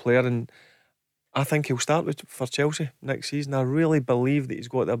top player, and I think he'll start for Chelsea next season. I really believe that he's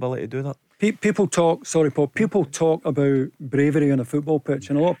got the ability to do that. People talk, sorry Paul, people talk about bravery on a football pitch,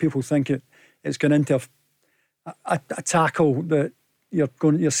 and a lot of people think it's gone into a tackle that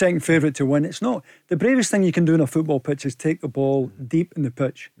you're second favourite to win. It's not. The bravest thing you can do on a football pitch is take the ball deep in the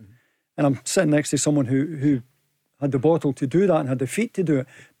pitch. And I'm sitting next to someone who had the bottle to do that and had the feet to do it.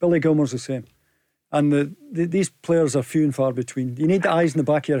 Billy Gilmour's the same. And these players are few and far between. You need the eyes in the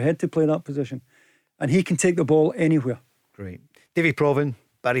back of your head to play that position. And he can take the ball anywhere. Great. Davie Provan,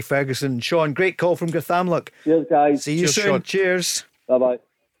 Barry Ferguson, Sean, great call from Garthamlock. Cheers, guys. See you soon. Sean. Cheers. Bye-bye.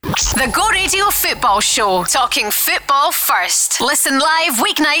 The Go Radio Football Show, talking football first. Listen live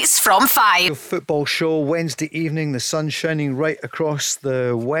weeknights from 5. Football show Wednesday evening. The sun's shining right across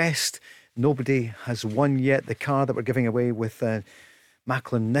the west. Nobody has won yet. The car that we're giving away with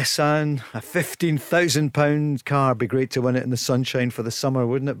Macklin Nissan, a £15,000 car. Be great to win it in the sunshine for the summer,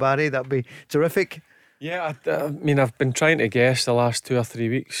 wouldn't it, Barry? That'd be terrific. Yeah, I mean, I've been trying to guess the last 2 or 3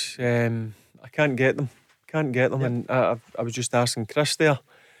 weeks. I can't get them. Yep. And I was just asking Chris there.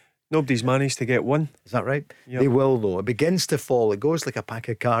 Nobody's managed to get one. Is that right? Yep. They will, though. It begins to fall. It goes like a pack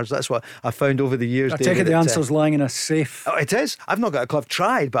of cards. That's what I found over the years. I take it the answer's lying in a safe. Oh, it is. I've not got a clue. I've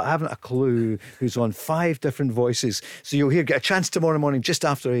tried, but I haven't a clue who's on 5 different voices. So you'll get a chance tomorrow morning just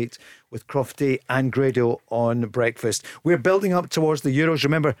after 8 with Crofty and Grado on breakfast. We're building up towards the Euros.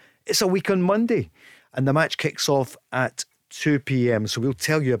 Remember, it's a week on Monday and the match kicks off at 2 p.m. So we'll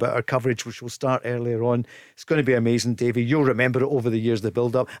tell you about our coverage, which will start earlier on. It's going to be amazing, Davey. You'll remember it over the years, the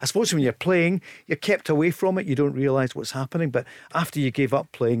build-up. I suppose when you're playing, you're kept away from it. You don't realise what's happening. But after you gave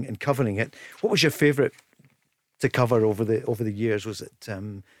up playing and covering it, what was your favourite to cover over the years? Was it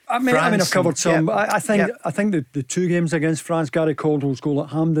France? I've covered some. Yeah. I think the 2 games against France, Gary Caldwell's goal at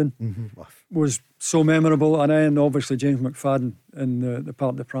Hampden was so memorable, and then obviously James McFadden in the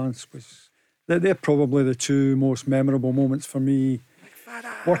Parc des Princes was. They're probably the 2 most memorable moments for me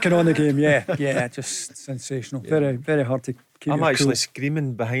working on the game. Yeah, just sensational. Very, very hard to keep. I'm actually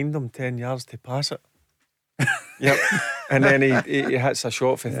screaming behind them 10 yards to pass it. Yep. And then he hits a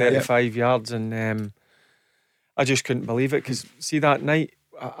shot for 35 yards, and I just couldn't believe it, because see that night,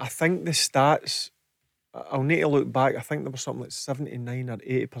 I think the stats, I'll need to look back, I think there was something like 79 or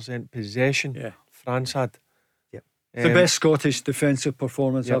 80% possession France had. The best Scottish defensive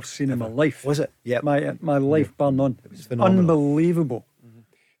performance I've seen in my life. Was it? Yeah. My life, bar none. It was phenomenal. Unbelievable.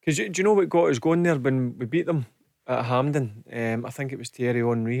 Because do you know what got us going there when we beat them at Hampden? I think it was Thierry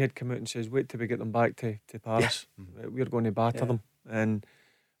Henry had come out and says, wait till we get them back to Paris. We're going to batter them. And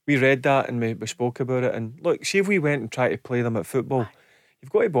we read that and we spoke about it. And look, see if we went and tried to play them at football, you've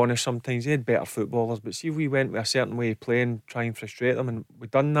got to be honest, sometimes they had better footballers, but see if we went with a certain way of playing, try and frustrate them, and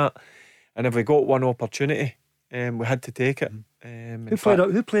we've done that. And if we got one opportunity, we had to take it. Who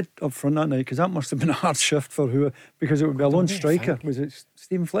played up front that night? Because that must have been a hard shift for because it would be a lone striker. Was it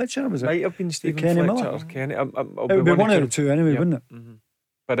Stephen Fletcher? Or was it? Might have been Stephen Kenny Fletcher Miller? or Kenny. It would be one out of 2 anyway, wouldn't it?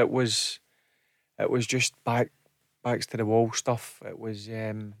 But it was just backs to the wall stuff. It was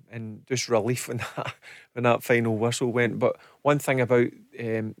and just relief when that final whistle went. But one thing about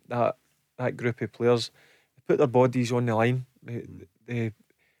that group of players, they put their bodies on the line. They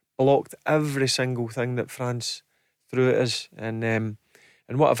blocked every single thing that France threw at us, and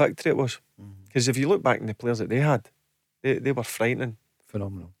what a victory it was. Because if you look back in the players that they had, they were frightening.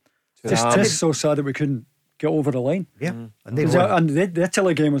 Phenomenal. Just so sad that we couldn't get over the line. Yeah. And the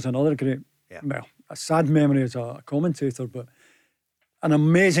Italy game was another great, well, a sad memory as a commentator, but an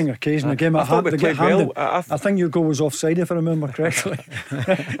amazing occasion. The game at Hampden. Well. I think your goal was offside, if I remember correctly.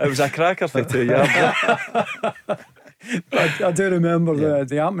 It was a cracker for 2 years. I do remember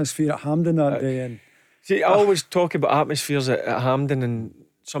the atmosphere at Hampden that day. And see, I always talk about atmospheres at Hampden, and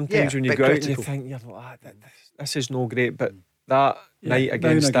sometimes when you go out and you think, you're like, this is no great, but that night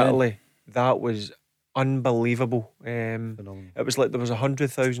against Italy, that was unbelievable. Phenomenal. It was like there was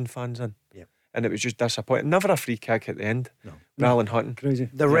 100,000 fans in. Yep. And it was just disappointing. Never a free kick at the end. No. Alan Hutton. Crazy.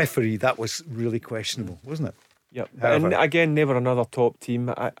 The referee, that was really questionable, wasn't it? Yep. However- And again, they were another top team.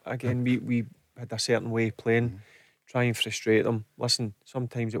 We had a certain way of playing, try and frustrate them. Listen,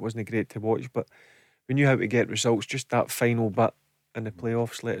 sometimes it wasn't great to watch, but we knew how to get results. Just that final bit in the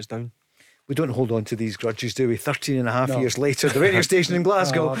playoffs let us down. We don't hold on to these grudges, do we? 13 and a half years later, the radio station in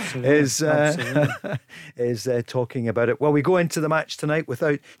Glasgow is talking about it. Well, we go into the match tonight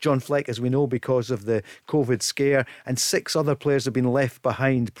without John Fleck, as we know, because of the COVID scare, and 6 other players have been left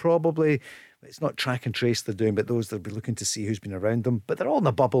behind. Probably, it's not track and trace they're doing, but those they'll be looking to see who's been around them. But they're all in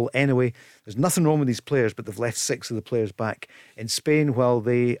the bubble anyway. There's nothing wrong with these players, but they've left 6 of the players back in Spain, while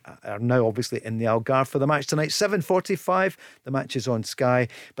they are now obviously in the Algarve for the match tonight. 7:45, the match is on Sky.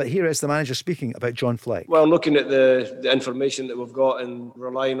 But here is the manager speaking about John Fleck. Well, looking at the information that we've got and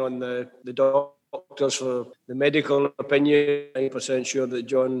relying on the doctors for the medical opinion, 9% sure that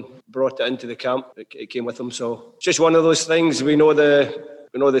John brought it into the camp. It came with him. So it's just one of those things. We know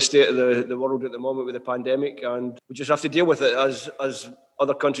the state of the world at the moment with the pandemic, and we just have to deal with it as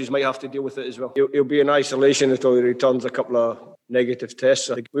other countries might have to deal with it as well. He'll be in isolation until he returns a couple of negative tests.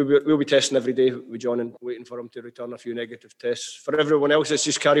 I think we'll be testing every day with John and waiting for him to return a few negative tests. For everyone else, it's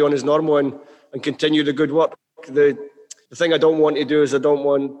just carry on as normal and continue the good work. The thing I don't want to do is I don't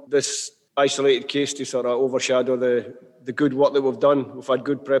want this isolated case to sort of overshadow the good work that we've done. We've had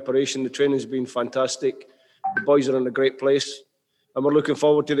good preparation. The training's been fantastic. The boys are in a great place. And we're looking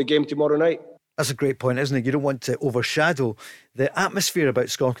forward to the game tomorrow night. That's a great point, isn't it? You don't want to overshadow the atmosphere about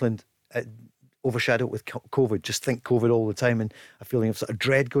Scotland, overshadow it with COVID. Just think COVID all the time and a feeling of sort of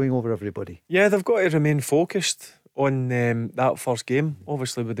dread going over everybody. Yeah, they've got to remain focused on that first game.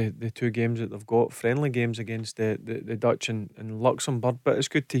 Obviously with the 2 games that they've got, friendly games against the Dutch and Luxembourg. But it's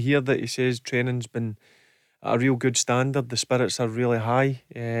good to hear that he says training's been at a real good standard. The spirits are really high.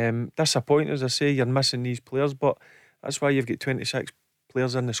 Disappointing, as I say, you're missing these players, but that's why you've got 26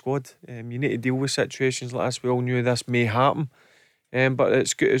 players in the squad. You need to deal with situations like this. We all knew this may happen, but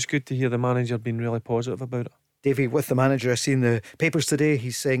it's good to hear the manager being really positive about it. Davey, with the manager, I've seen the papers today.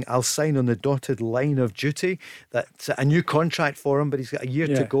 He's saying, I'll sign on the dotted line of duty. That's a new contract for him, but he's got a year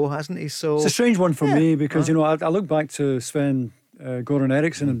to go, hasn't he? So it's a strange one for me because, I look back to Sven Goran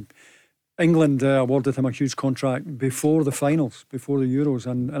Eriksson, and England awarded him a huge contract before the finals, before the Euros,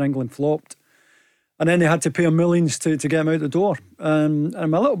 and England flopped. And then they had to pay him millions to get him out the door. And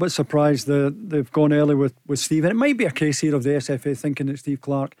I'm a little bit surprised that they've gone early with Steve. And it might be a case here of the SFA thinking that Steve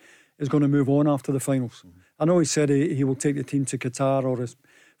Clarke is going to move on after the finals. I know he said he will take the team to Qatar, or as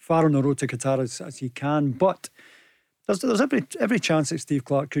far on the road to Qatar as he can. But there's every chance that Steve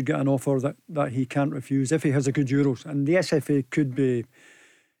Clarke could get an offer that he can't refuse if he has a good Euros. And the SFA could be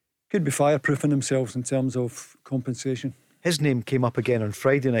fireproofing themselves in terms of compensation. his name came up again on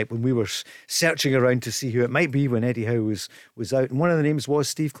Friday night when we were searching around to see who it might be when Eddie Howe was out, and one of the names was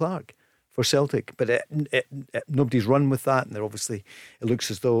Steve Clarke for Celtic, but nobody's run with that, and it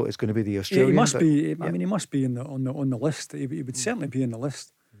looks as though it's going to be the Australian. Yeah, he must be. I mean, he must be on the list. He would certainly be in the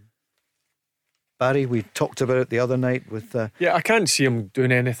list. Barry, we talked about it the other night with. Yeah, I can't see him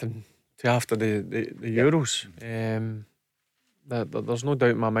doing anything to after the Euros. There's no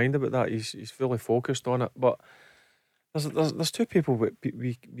doubt in my mind about that. He's fully focused on it. But there's two people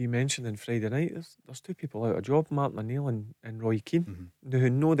we mentioned on Friday night. There's two people out of job, Martin O'Neill and Roy Keane, who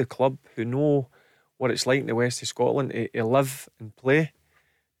know the club, who know what it's like in the west of Scotland to live and play.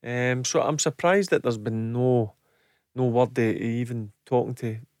 So I'm surprised that there's been no word of even talking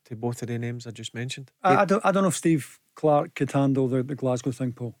to both of the names I just mentioned. I don't know if Steve Clarke could handle the Glasgow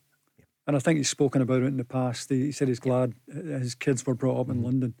thing, Paul. And I think he's spoken about it in the past. He said he's glad his kids were brought up in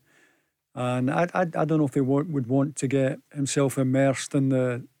London. And I don't know if he would want to get himself immersed in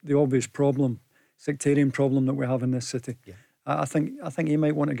the obvious sectarian problem that we have in this city. Yeah. I think he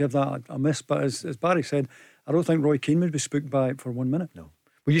might want to give that a miss. But as Barry said, I don't think Roy Keane would be spooked by it for 1 minute. No.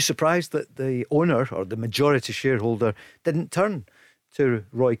 Were you surprised that the owner or the majority shareholder didn't turn to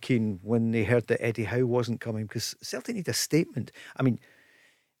Roy Keane when they heard that Eddie Howe wasn't coming? Because Celtic need a statement. I mean,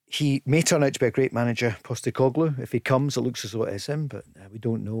 he may turn out to be a great manager, Postecoglou. If he comes, it looks as though it is him, but we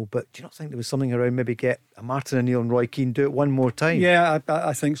don't know. But do you not think there was something around maybe get a Martin O'Neill and Roy Keane do it one more time? Yeah,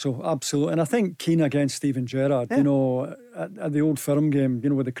 I think so, absolutely. And I think Keane against Steven Gerrard, at the Old Firm game,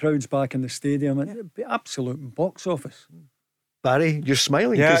 with the crowds back in the stadium, it'd be absolute box office. Barry, you're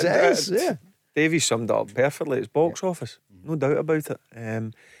smiling because it is. Yeah. Davey summed it up perfectly. It's box office, no doubt about it.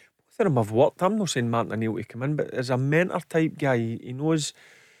 Both of them have worked. I'm not saying Martin O'Neill to come in, but as a mentor type guy, he knows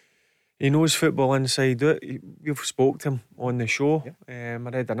He knows football inside out. We've spoke to him on the show. I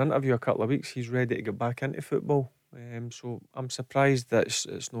read an interview a couple of weeks. He's ready to get back into football. So I'm surprised that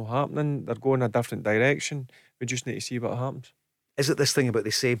it's not happening. They're going a different direction. We just need to see what happens. Is it this thing about they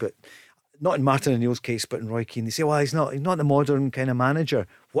say, but not in Martin O'Neill's case, but in Roy Keane, they say, well, he's not the modern kind of manager,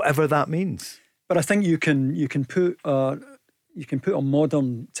 whatever that means. But I think you can put a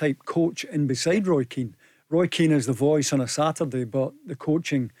modern type coach in beside Roy Keane. Roy Keane is the voice on a Saturday, but the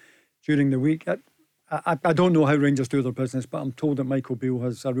coaching during the week. I don't know how Rangers do their business, but I'm told that Michael Beale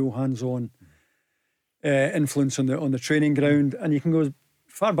has a real hands-on influence on the training ground, and you can go as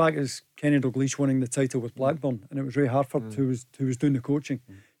far back as Kenny Dalglish winning the title with Blackburn, and it was Ray Harford who was doing the coaching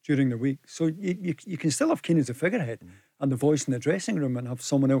during the week. So you can still have Keane as a figurehead and the voice in the dressing room, and have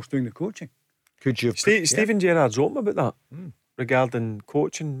someone else doing the coaching. Could you? Stephen Gerrard's open about that regarding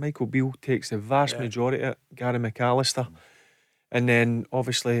coaching. Michael Beale takes the vast majority of it. Gary McAllister, and then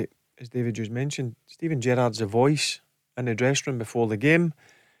obviously, as David just mentioned, Stephen Gerrard's the voice in the dressing room before the game.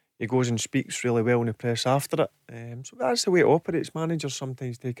 He goes and speaks really well in the press after it. So that's the way it operates. Managers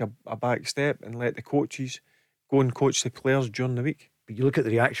sometimes take a back step and let the coaches go and coach the players during the week. But you look at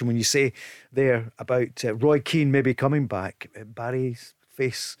the reaction when you say there about Roy Keane maybe coming back. Barry's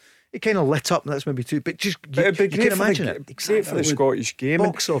face, it kind of lit up, and that's maybe too. But just you can imagine it. Great for the Scottish game.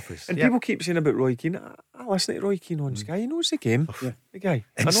 Box office. And people keep saying about Roy Keane. I listen to Roy Keane on Sky. He knows the game. The guy.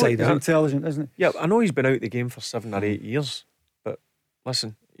 Inside He's intelligent, isn't he? Yeah, I know he's been out the game for 7 or 8 years, but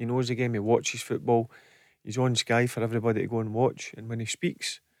listen, he knows the game. He watches football. He's on Sky for everybody to go and watch. And when he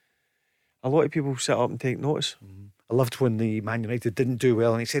speaks, a lot of people sit up and take notice. I loved when the Man United didn't do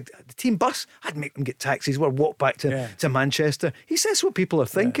well, and he said, the team bus, I'd make them get taxis or walk back to Manchester. He says what people are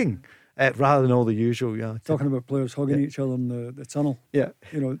thinking rather than all the usual. Talking about players hugging each other in the tunnel. Yeah.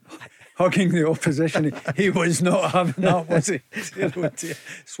 Hugging the opposition. He was not having that, was he?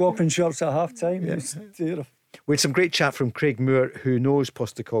 Swapping shirts at half time. It was terrible. We had some great chat from Craig Moore, who knows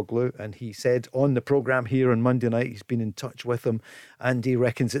Postecoglou, and he said on the programme here on Monday night he's been in touch with him, and he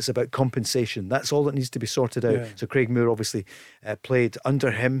reckons it's about compensation. That's all that needs to be sorted out. So Craig Moore obviously played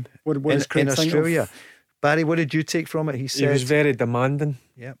under him in Australia. Barry, what did you take from it? He said he was very demanding.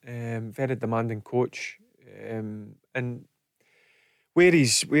 Very demanding coach, and where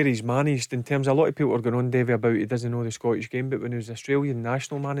he's managed in terms of, a lot of people are going on Davey about he doesn't know the Scottish game, but when he was Australian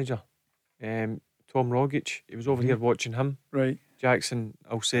national manager, Tom Rogic, he was over here watching him. Right. Jackson,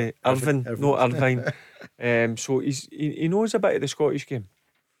 I'll say Irvine, not Irvine. So he knows a bit of the Scottish game.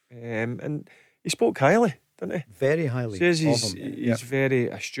 And he spoke highly, didn't he? Very highly. Says he's very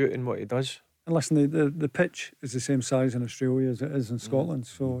astute in what he does. And listen, the pitch is the same size in Australia as it is in Scotland.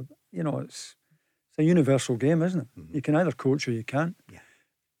 So, it's a universal game, isn't it? You can either coach or you can't. Yeah.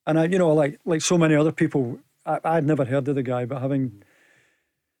 And I, like so many other people, I'd never heard of the guy, but having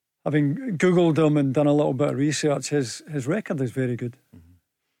Googled him and done a little bit of research, his record is very good.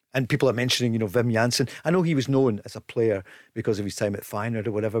 And people are mentioning, Wim Jansen. I know he was known as a player because of his time at Feyenoord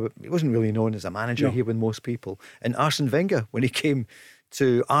or whatever, but he wasn't really known as a manager here with most people. And Arsene Wenger, when he came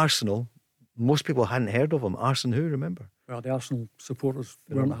to Arsenal, most people hadn't heard of him. Arsene who, remember? Well, the Arsenal supporters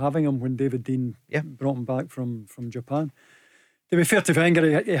weren't having him when David Dean brought him back from Japan. To be fair to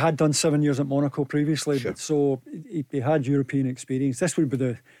Wenger, he had done 7 years at Monaco previously, but so he had European experience. This would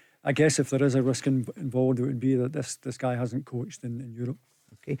be I guess if there is a risk involved, it would be that this guy hasn't coached in Europe.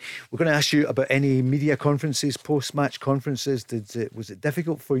 Okay, we're going to ask you about any media conferences, post-match conferences. Was it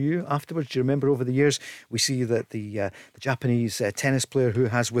difficult for you afterwards? Do you remember over the years we see that the Japanese tennis player who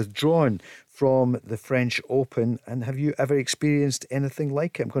has withdrawn from the French Open, and have you ever experienced anything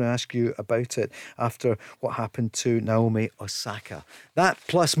like it? I'm going to ask you about it after what happened to Naomi Osaka. That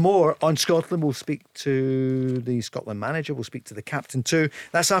plus more on Scotland. We'll speak to the Scotland manager, we'll speak to the captain too.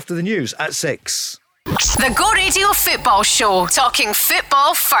 That's after the news at 6. The Go Radio Football Show, talking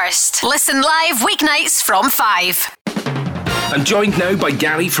football first. Listen live weeknights from 5. I'm joined now by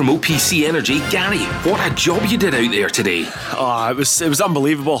Gary from OPC Energy. Gary, what a job you did out there today. Oh, it was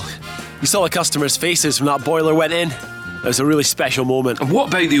unbelievable. You saw the customers' faces when that boiler went in. It was a really special moment. And what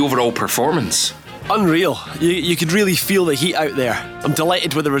about the overall performance? Unreal. You could really feel the heat out there. I'm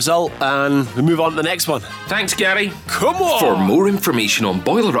delighted with the result, and we move on to the next one. Thanks, Gary. Come on! For more information on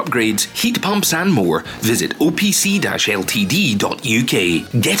boiler upgrades, heat pumps and more, visit opc-ltd.uk.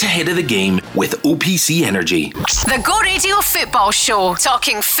 Get ahead of the game with OPC Energy. The Go Radio Football Show,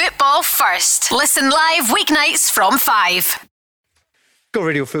 talking football first. Listen live weeknights from 5. Go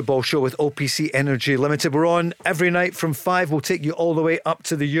Radio Football Show with OPC Energy Limited. We're on every night from 5. We'll take you all the way up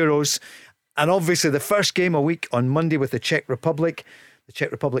to the Euros. And obviously the first game a week on Monday with the Czech Republic. The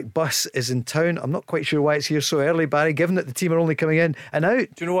Czech Republic bus is in town. I'm not quite sure why it's here so early, Barry, given that the team are only coming in and out.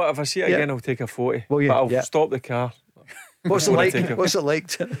 Do you know what? If I see it again, I'll take a photo. Will you? But I'll Yeah. stop the car. What's it like? What's it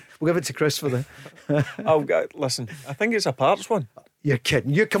like? We'll give it to Chris for the. Listen, I think it's a parts one. You're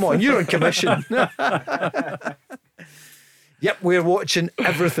kidding. Come on, you're on commission. Yep, we're watching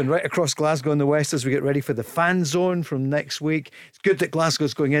everything right across Glasgow and the West as we get ready for the fan zone from next week. It's good that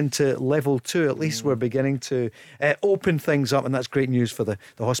Glasgow's going into level 2. At least we're beginning to open things up, and that's great news for the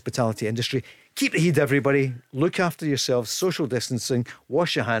hospitality industry. Keep the heat, everybody. Look after yourselves. Social distancing.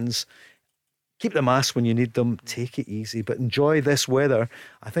 Wash your hands. Keep the mask when you need them. Take it easy, but enjoy this weather.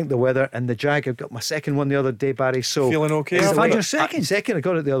 I think the weather and the Jag. I've got my second one the other day, Barry. So feeling okay? You've had your second? Second, I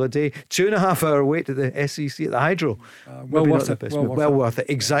got it the other day. 2.5 hour wait at the SEC at the Hydro. Well Maybe worth not it. the best, Well but worth well it. worth it.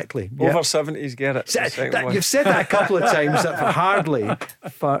 Exactly. Over 70s, get it. The second one. You've said that a couple of times. That hardly,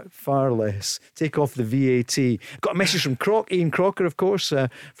 far less. Take off the VAT. Got a message from Ian Crocker, of course,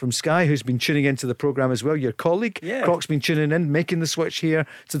 from Sky, who's been tuning into the programme as well. Your colleague, Yeah. Croc's been tuning in, making the switch here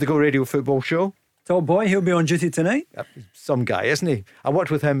to the Go Radio Football Show. Top boy, he'll be on duty tonight. Some guy, isn't he? I worked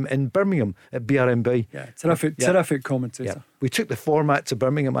with him in Birmingham at BRMB. Yeah, terrific commentator. Yeah. We took the format to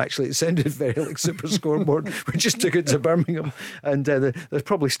Birmingham, actually. It sounded very like Super Scoreboard. We just took it to Birmingham, and they're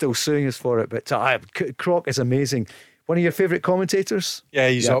probably still suing us for it. But Croc is amazing. One of your favourite commentators? Yeah,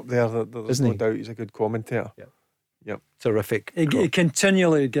 he's up there. There's Isn't no he? doubt he's a good commentator. Yeah. Yep. Terrific. He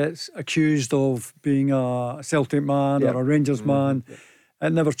continually gets accused of being a Celtic man or a Rangers man.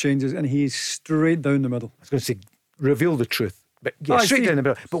 It never changes, and he's straight down the middle. I was going to say, reveal the truth. But yeah, straight down the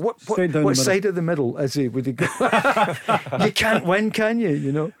middle. But what side of the middle is he? Would he go? You can't win, can you?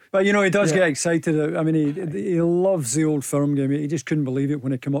 You know. But he does get excited. I mean, he loves the Old Firm game. He just couldn't believe it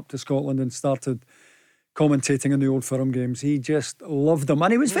when he came up to Scotland and started commentating in the Old Firm games. He just loved them,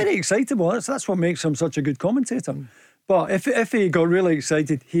 and he was very excitable. That's what makes him such a good commentator. But if he got really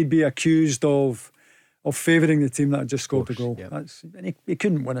excited, he'd be accused of favouring the team that had just scored a goal. Yeah. And he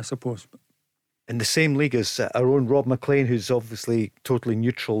couldn't win, I suppose. In the same league as our own Rob McLean, who's obviously totally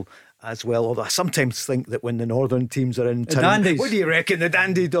neutral as well. Although I sometimes think that when the northern teams are in town, Dandies. what do you reckon, the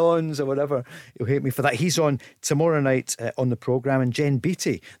Dandy Dons or whatever? He'll hate me for that. He's on tomorrow night on the programme, and Jen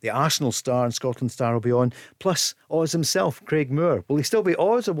Beattie, the Arsenal star and Scotland star, will be on, plus Oz himself, Craig Moore. Will he still be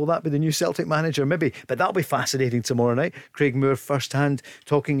Oz, or will that be the new Celtic manager? Maybe, but that'll be fascinating tomorrow night. Craig Moore first hand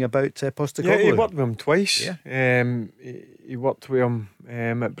talking about Postecoglou. Yeah, he worked with him twice. Yeah. He worked with him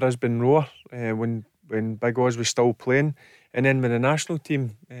at Brisbane Roar when Big Oz was still playing, and then with the national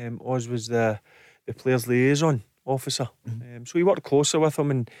team, Oz was the players liaison officer. So he worked closer with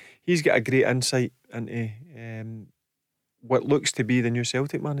him, and he's got a great insight into what looks to be the new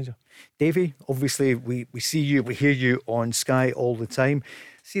Celtic manager. Davey, obviously we see you, we hear you on Sky all the time.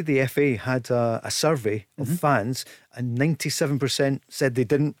 See, the FA had a survey of fans, and 97% said they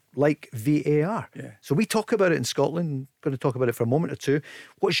didn't like VAR. Yeah. So we talk about it in Scotland. Going to talk about it for a moment or two.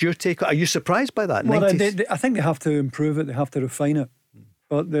 What's your take? Are you surprised by that? Well, I think they have to improve it. They have to refine it.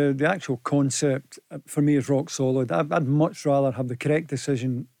 But the actual concept for me is rock solid. I'd much rather have the correct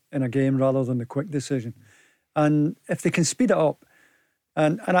decision in a game rather than the quick decision. And if they can speed it up,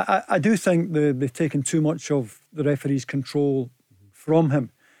 and I do think they've taken too much of the referee's control from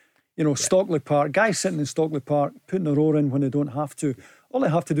him. Stockley Park, guys sitting in Stockley Park putting a roar in when they don't have to. All they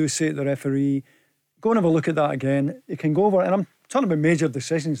have to do is say to the referee, go and have a look at that again. You can go over, and I'm talking about major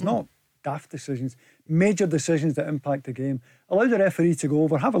decisions, not daft decisions, major decisions that impact the game. Allow the referee to go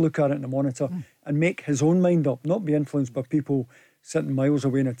over, have a look at it in the monitor, and make his own mind up, not be influenced by people sitting miles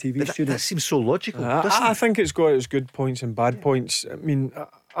away in a TV studio. That seems so logical, doesn't I it? think it's got its good points and bad points. I mean,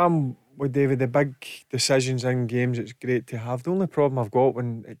 I'm with David. The big decisions in games, it's great to have. The only problem I've got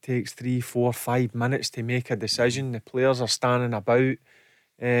when it takes 3, 4, 5 minutes to make a decision, the players are standing about.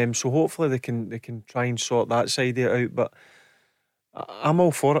 So hopefully they can try and sort that side of it out. But I'm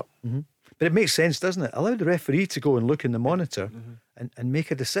all for it. But it makes sense, doesn't it? Allow the referee to go and look in the monitor and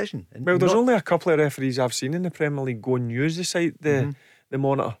make a decision. And Well, there's only a couple of referees I've seen in the Premier League go and use the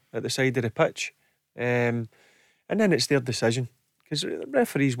monitor at the side of the pitch, and then it's their decision, because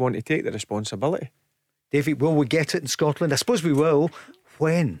referees want to take the responsibility. Davey, will we get it in Scotland? I suppose we will.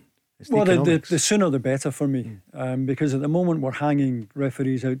 When? Well, the sooner the better for me, because at the moment we're hanging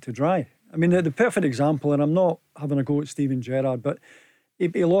referees out to dry. I mean, the perfect example, and I'm not having a go at Steven Gerrard, but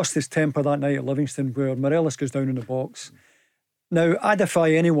he lost his temper that night at Livingston where Morelos goes down in the box. Now, I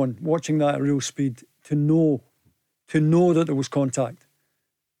defy anyone watching that at real speed to know that there was contact.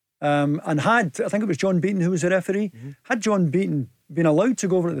 And I think it was John Beaton who was the referee, had John Beaton been allowed to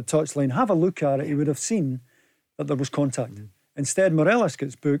go over to the touchline, have a look at it, he would have seen that there was contact. Instead, Morelos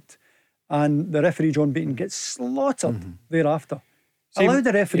gets booked and the referee, John Beaton, gets slaughtered thereafter. Allow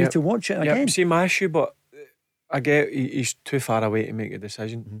the referee to watch it again. See my issue, but I get he's too far away to make a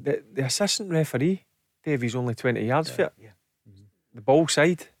decision. The assistant referee, Dave, he's only 20 yards for it. The ball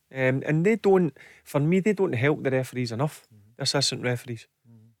side. And they don't, for me, they don't help the referees enough, the assistant referees.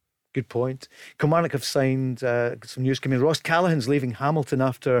 Good point. Kilmarnock have signed some news coming. Ross Callaghan's leaving Hamilton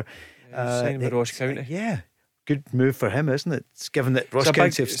after signing with Ross County. Yeah, good move for him, isn't it? It's given that Ross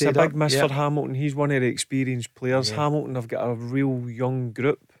County have stayed up. It's a big miss for Hamilton. He's one of the experienced players. Hamilton have got a real young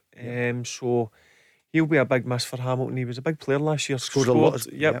group, so he'll be a big miss for Hamilton. He was a big player last year. Scored a lot.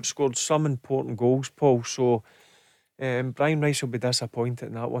 Scored some important goals, Paul. So Brian Rice will be disappointed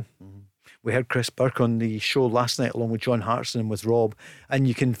in that one. We heard Chris Burke on the show last night along with John Hartson and with Rob, and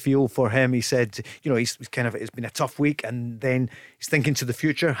you can feel for him. He said, he's it's been a tough week, and then he's thinking to the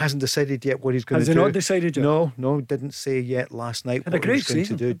future. Hasn't decided yet what he's going to do. Has he not decided yet? No, didn't say yet last night. Had a great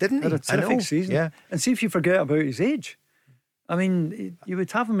season. Didn't he? Had a terrific season. Yeah. And see if you forget about his age. I mean, you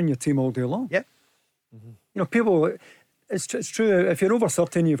would have him in your team all day long. Yeah. People. It's true. If you're over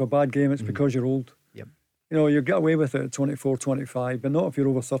 30 and you have a bad game, it's because you're old. Yep. You get away with it at 24, 25, but not if you're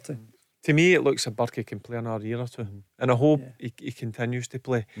over 30. To me, it looks a Burkie can play another year or two, and I hope he continues to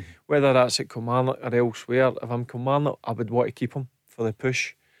play, whether that's at Kilmarnock or elsewhere. If I'm Kilmarnock, I would want to keep him for the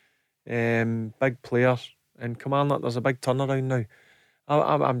push. Big player, and Kilmarnock, there's a big turnaround now.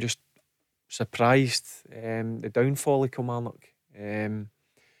 I'm just surprised the downfall of Kilmarnock,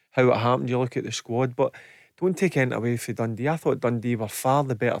 how it happened. You look at the squad, but don't take anything away from Dundee. I thought Dundee were far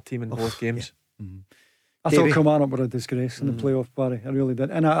the better team in both games. I thought Kilmarnock were a disgrace in the playoff, Barry. I really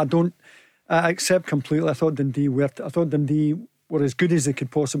did, and I accept completely. I thought Dundee were as good as they could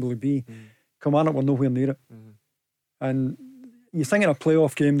possibly be. Kilmarnock were nowhere near it. And you think in a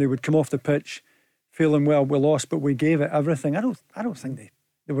playoff game they would come off the pitch feeling, well, we lost, but we gave it everything. I don't think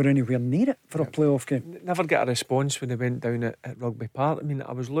they were anywhere near it for a playoff game. Never got a response when they went down at Rugby Park. I mean,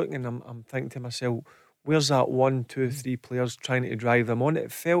 I was looking and I'm thinking to myself, where's that 1, 2, 3 players trying to drive them on?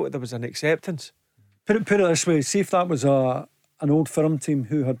 It felt there was an acceptance. Put it this way, see if that was an old firm team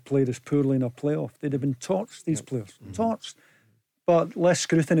who had played as poorly in a playoff, they'd have been torched, these players. Torched. But less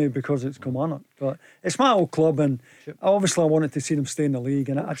scrutiny because it's Kilmarnock. But it's my old club, and obviously I wanted to see them stay in the league,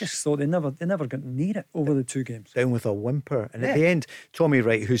 and I just thought they never got near it over the 2 games. Down with a whimper. And at the end, Tommy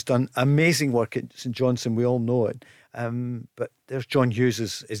Wright, who's done amazing work at St Johnstone, we all know it. But there's John Hughes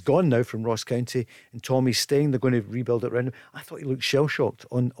is gone now from Ross County, and Tommy's staying. They're going to rebuild it around him. I thought he looked shell-shocked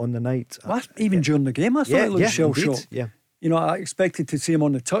on the night. Well, even during the game I thought he looked shell-shocked. Yeah. I expected to see him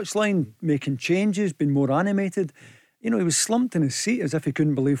on the touchline making changes, being more animated. He was slumped in his seat as if he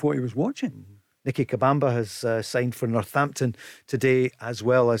couldn't believe what he was watching. Nicky Kabamba has signed for Northampton today, as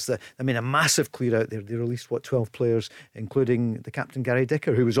well as a massive clear out there. They released 12 players, including the captain Gary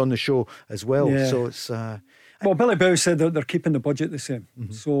Dicker, who was on the show as well. Yeah. So it's well, Billy Bow said that they're keeping the budget the same.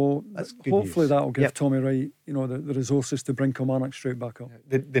 So hopefully that'll give Tommy Wright, the resources to bring Kilmarnock straight back up.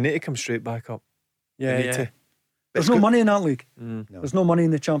 They need to come straight back up. Yeah. There's no money in that league. No. There's no money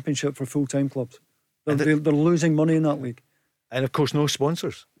in the Championship for full-time clubs. They're losing money in that league. And of course, no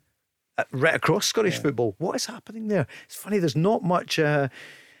sponsors. Right across Scottish football. What is happening there? It's funny, there's not much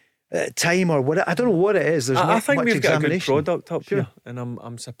time or what. I don't know what it is. I think we've got a good product up here, and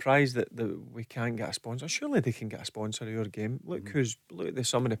I'm surprised that we can't get a sponsor. Surely they can get a sponsor of your game. Look at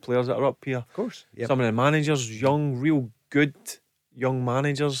some of the players that are up here. Of course. Some of the managers, young, real good young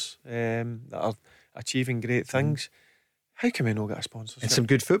managers that are achieving great things. How can we not get a sponsorship? And some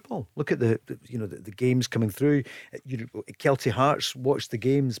good football. Look at the games coming through. Kelty Hearts, watch the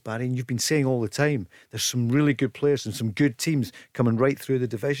games, Barry, and you've been saying all the time, there's some really good players and some good teams coming right through the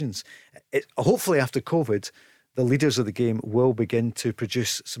divisions. Hopefully after COVID, the leaders of the game will begin to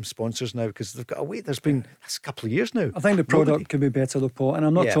produce some sponsors now, because they've got to wait. That's a couple of years now. I think the product could be better though, Paul, and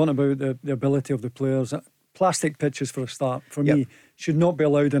I'm not talking about the ability of the players. Plastic pitches for a start, for me, should not be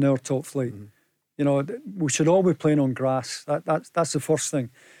allowed in our top flight. We should all be playing on grass. That's the first thing.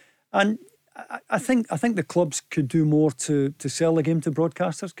 And I think the clubs could do more to sell the game to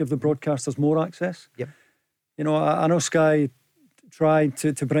broadcasters, give the broadcasters more access. Yep. I know Sky tried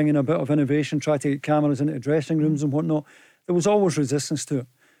to bring in a bit of innovation, try to get cameras into dressing rooms and whatnot. There was always resistance to it.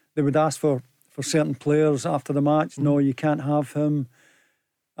 They would ask for certain players after the match. No, you can't have him.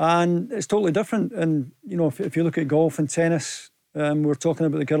 And it's totally different. And, if you look at golf and tennis, we're talking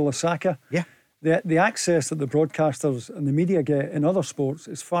about the girl Osaka. Yeah. The access that the broadcasters and the media get in other sports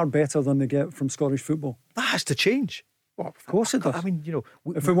is far better than they get from Scottish football. That has to change. Well, of course it does. I mean,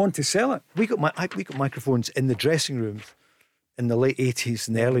 if we want to sell it. We got microphones in the dressing rooms in the late 80s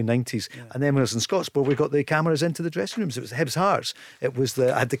and the early 90s. And then when I was in Scotsport, we got the cameras into the dressing rooms. It was Hibs Hearts. It was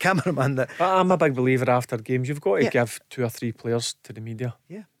I had the cameraman that. But I'm a big believer after games, you've got to give 2 or 3 players to the media.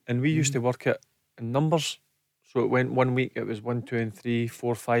 Yeah. And we used to work it in numbers. So it went 1 week, it was 1, 2, and 3,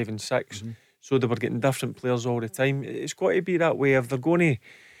 4, 5, and 6. So they were getting different players all the time. It's got to be that way. If they're going to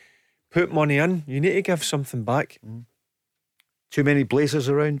put money in, you need to give something back. Too many Blazers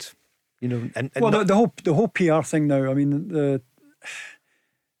around, you know. And well, the whole PR thing now. I mean,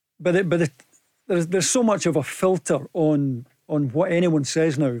 there's so much of a filter on what anyone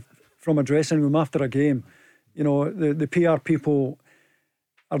says now from a dressing room after a game. You know, the PR people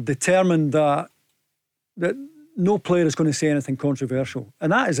are determined that no player is going to say anything controversial,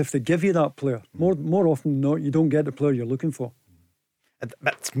 and that is if they give you that player. More often than not, you don't get the player you're looking for. And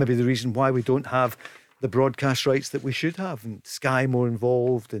that's maybe the reason why we don't have the broadcast rights that we should have, and Sky more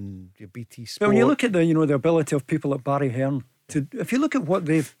involved, and your BT Sport. But when you look at the ability of people like Barry Hearn if you look at what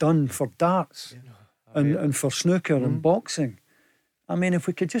they've done for darts and for snooker and boxing, I mean, if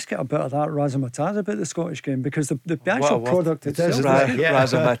we could just get a bit of that razzmatazz about the Scottish game, because the actual product itself.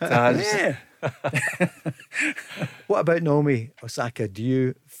 Razzmatazz. What about Naomi Osaka? Do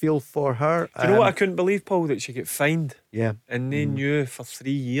you feel for her? Do you know what I couldn't believe, Paul? That she got fined. Yeah. And they knew for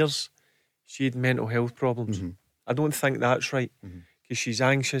 3 years she had mental health problems. I don't think that's right, because she's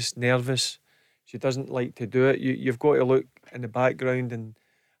anxious, nervous. She doesn't like to do it. You've got to look in the background, and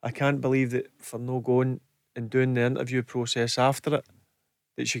I can't believe that for no going and doing the interview process after it,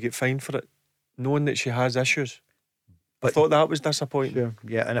 that she get fined for it, knowing that she has issues. But I thought that was disappointing. Sure.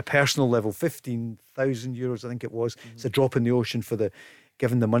 Yeah, on a personal level, €15,000, I think it was. It's a drop in the ocean for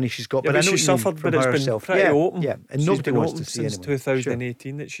given the money she's got. Yeah, but she suffered, but it's been pretty open. Yeah, and she's nobody been wants open to see since anyone.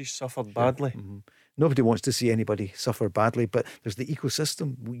 2018 that she's suffered badly. Nobody wants to see anybody suffer badly, but there's the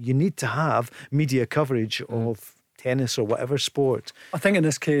ecosystem. You need to have media coverage of tennis or whatever sport. I think in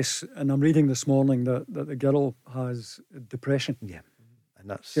this case, and I'm reading this morning that the girl has depression. Yeah,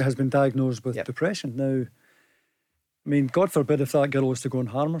 and she has been diagnosed with depression. Now, I mean, God forbid if that girl was to go and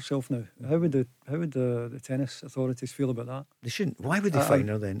harm herself now. How would the tennis authorities feel about that? They shouldn't. Why would they fine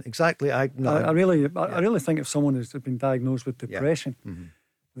her then? Exactly. I really think if someone has been diagnosed with depression,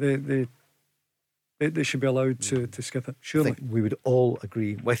 they should be allowed to skip it. Surely. I think we would all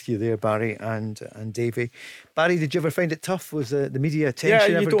agree with you there, Barry and Davey. Barry, did you ever find it tough? Was the media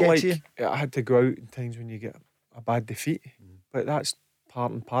attention ever get to you? I had to go out in times when you get a bad defeat, but that's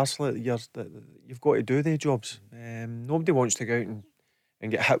part and parcel of the years that you've got to do their jobs. Nobody wants to go out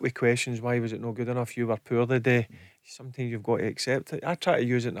and get hit with questions. Why was it not good enough? You were poor the day. Sometimes you've got to accept it. I try to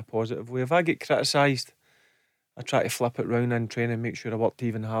use it in a positive way. If I get criticised, I try to flip it round in training and make sure I worked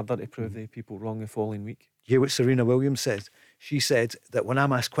even harder to prove the people wrong the following week. You hear what Serena Williams said? She said that when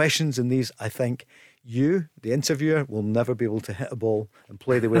I'm asked questions in these, I think you, the interviewer, will never be able to hit a ball and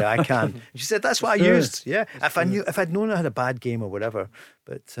play the way I can. She said that's what I used. Yeah, if I'd known I had a bad game or whatever.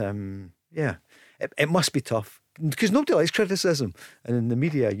 But it must be tough because nobody likes criticism, and in the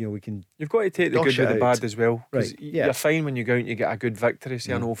media, you've got to take the good with the bad as well. Right? Yeah. You're fine when you go out and you get a good victory.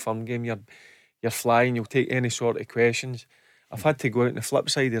 Say an Old Firm game, you're flying. You'll take any sort of questions. I've had to go out on the flip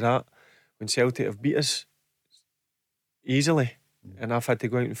side of that when Celtic have beat us easily. And I've had to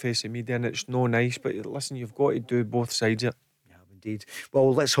go out and face the media, and it's no nice, but listen, you've got to do both sides of it. Yeah, indeed.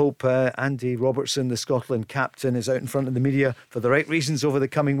 Well, let's hope Andy Robertson, the Scotland captain, is out in front of the media for the right reasons over the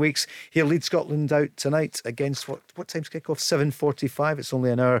coming weeks. He'll lead Scotland out tonight against what time's kick-off? 7:45. It's only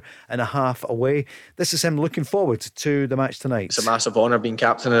an hour and a half away. This is him looking forward to the match tonight. It's a massive honour being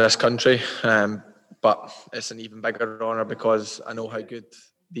captain of this country, but it's an even bigger honour because I know how good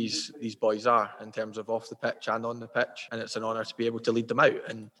these boys are in terms of off the pitch and on the pitch, and it's an honour to be able to lead them out,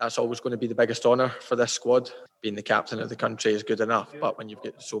 and that's always going to be the biggest honour for this squad. Being the captain of the country is good enough, but when you've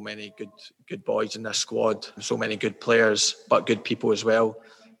got so many good boys in this squad, so many good players but good people as well,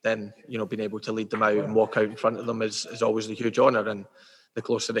 then being able to lead them out and walk out in front of them is always a huge honour. And the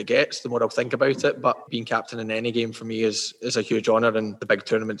closer it gets, the more I'll think about it. But being captain in any game for me is a huge honour, and the big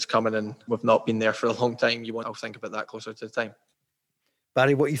tournament's coming and we've not been there for a long time. I'll think about that closer to the time.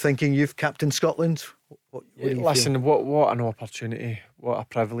 Barry, what are you thinking? You've captained Scotland. What listen, what an opportunity, what a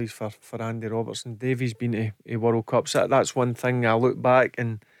privilege for Andy Robertson. Davey's been to World Cups. That's one thing I look back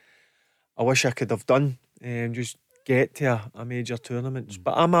and I wish I could have done, just get to a major tournament.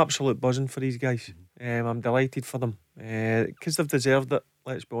 But I'm absolute buzzing for these guys. I'm delighted for them because they've deserved it.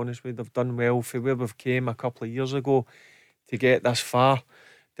 Let's be honest with you, they've done well for where we've came a couple of years ago to get this far.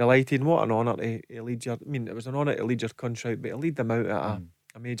 Delighted. What an honour to lead your... I mean, it was an honour to lead your country out, but to lead them out at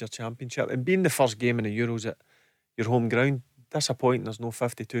a major championship and being the first game in the Euros at your home ground. Disappointing there's no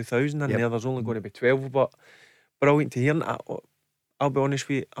 52,000 in there. There's only going to be 12, but brilliant to hear. I'll be honest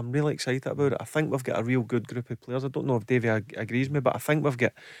with you, I'm really excited about it. I think we've got a real good group of players. I don't know if Davey agrees with me, but I think we've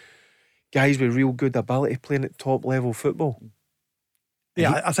got guys with real good ability playing at top level football.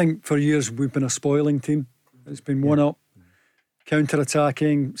 Yeah, I think for years we've been a spoiling team. It's been one up,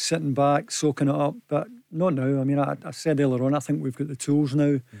 counter-attacking, sitting back, soaking it up, but not now. I mean, I said earlier on, I think we've got the tools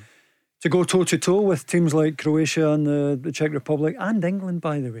now to go toe-to-toe with teams like Croatia and the Czech Republic and England,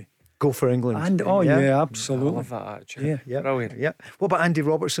 by the way. Go for England. And absolutely. I love that attitude. Yeah. Brilliant. Yeah. What about Andy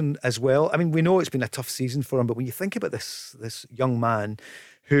Robertson as well? I mean, we know it's been a tough season for him, but when you think about this young man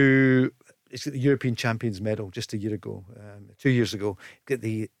who is the European Champions medal just a year ago, 2 years ago, get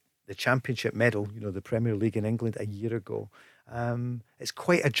the Championship medal, the Premier League in England a year ago. It's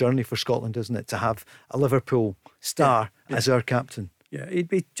quite a journey for Scotland, isn't it, to have a Liverpool star as our captain? Yeah,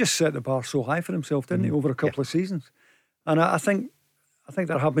 he just set the bar so high for himself, didn't he, over a couple of seasons? And I think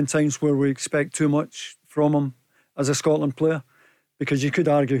there have been times where we expect too much from him as a Scotland player, because you could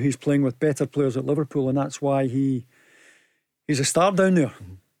argue he's playing with better players at Liverpool, and that's why he's a star down there.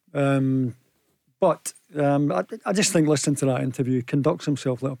 But I just think listening to that interview, he conducts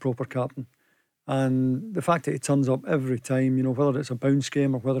himself like a proper captain. And the fact that he turns up every time, whether it's a bounce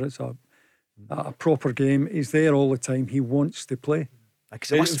game or whether it's a proper game, he's there all the time. He wants to play.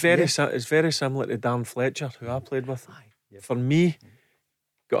 It's very similar to Dan Fletcher, who I played with. For me,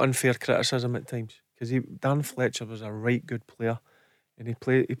 got unfair criticism at times, because Dan Fletcher was a right good player, and he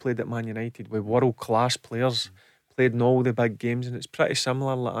played at Man United with world class players, played in all the big games, and it's pretty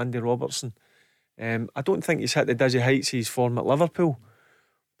similar like Andy Robertson. I don't think he's hit the dizzy heights he's formed at Liverpool,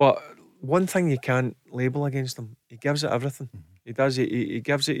 but one thing you can't label against him, he gives it everything. He does. He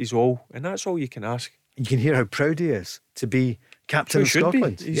gives it his all, and that's all you can ask. You can hear how proud he is to be captain of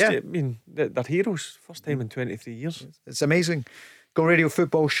Scotland. I mean, they're heroes. First time in 23 years. It's amazing. Go Radio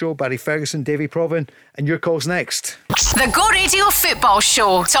Football Show, Barry Ferguson, Davie Provan, and your call's next. The Go Radio Football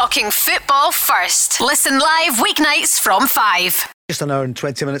Show, talking football first. Listen live weeknights from 5. Just an hour and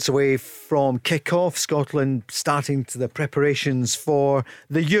 20 minutes away from kick-off. Scotland starting to the preparations for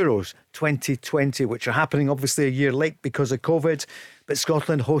the Euros 2020, which are happening obviously a year late because of COVID, but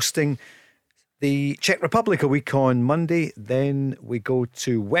Scotland hosting the Czech Republic a week on Monday. Then we go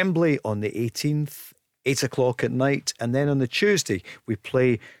to Wembley on the 18th, 8 o'clock at night, and then on the Tuesday we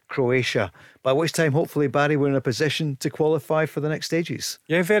play Croatia, by which time hopefully, Barry, we're in a position to qualify for the next stages.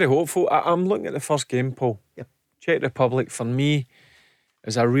 Yeah, very hopeful. I'm looking at the first game, Paul. Yep. Czech Republic for me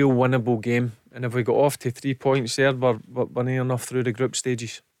is a real winnable game, and if we got off to 3 points there, we're near enough through the group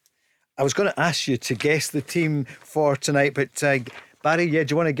stages. I was going to ask you to guess the team for tonight, but Barry, do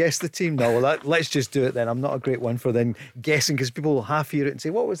you want to guess the team? No, let's just do it then. I'm not a great one for then guessing, because people will half hear it and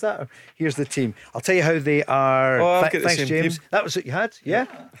say, what was that? Or, here's the team. I'll tell you how they are. I've got thanks, the same James. team. That was what you had? Yeah?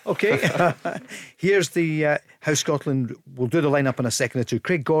 Okay. Here's the how Scotland will do the lineup in a second or two.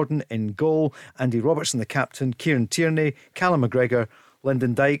 Craig Gordon in goal, Andy Robertson the captain, Kieran Tierney, Callum McGregor,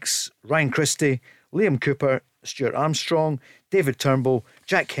 Lyndon Dykes, Ryan Christie, Liam Cooper, Stuart Armstrong, David Turnbull,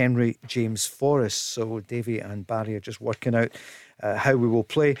 Jack Henry, James Forrest. So Davey and Barry are just working out how we will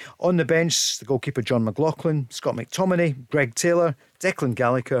play. On the bench, the goalkeeper John McLaughlin, Scott McTominay, Greg Taylor, Declan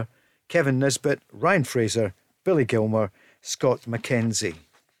Gallagher, Kevin Nisbet, Ryan Fraser, Billy Gilmour, Scott McKenzie.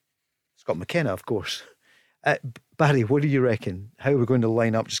 Scott McKenna, of course. Barry, what do you reckon? How are we going to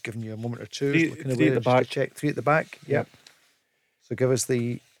line up? Just giving you a moment or two. Three at the back. Check. 3 at the back. Yep. So give us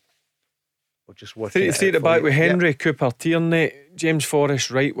the... We'll just work three it at the out back for with you. Henry, Cooper, Tierney, James Forrest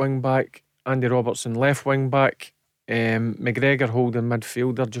right wing back, Andy Robertson left wing back, McGregor holding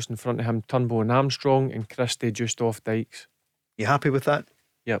midfielder just in front of him, Turnbull and Armstrong, and Christie just off Dykes. You happy with that?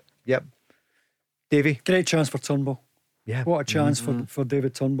 Yep. Davey? Great chance for Turnbull. Yeah. What a chance for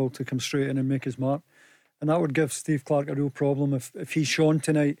David Turnbull to come straight in and make his mark. And that would give Steve Clarke a real problem if he's shown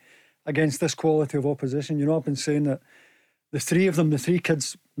tonight against this quality of opposition. I've been saying that the three of them, the three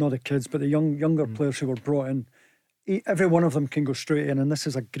kids, not the kids, but the younger players who were brought in, every one of them can go straight in, and this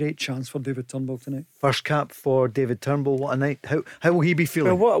is a great chance for David Turnbull tonight. First cap for David Turnbull. What a night. How will he be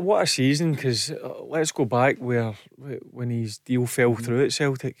feeling? Well, what a season, because let's go back when his deal fell through at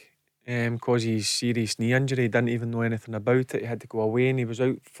Celtic, because his serious knee injury, he didn't even know anything about it. He had to go away, and he was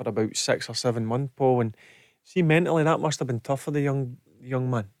out for about 6 or 7 months, Paul. And see, mentally that must have been tough for the young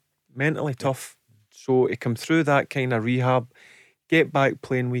man. Mentally tough. So to come through that kind of rehab, get back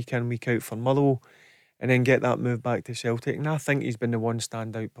playing week in, week out for Motherwell, and then get that move back to Celtic. And I think he's been the one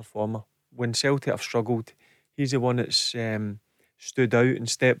standout performer. When Celtic have struggled, he's the one that's stood out and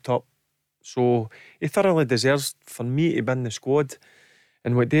stepped up. So he thoroughly deserves for me to be in the squad.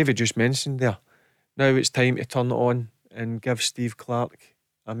 And what David just mentioned there, now it's time to turn it on and give Steve Clarke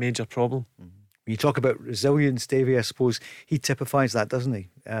a major problem. You talk about resilience, Davey. I suppose he typifies that, doesn't he?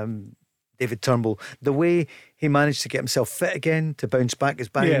 David Turnbull, the way he managed to get himself fit again, to bounce back, as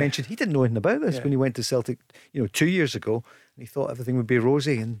Barry mentioned, he didn't know anything about this when he went to Celtic, 2 years ago, and he thought everything would be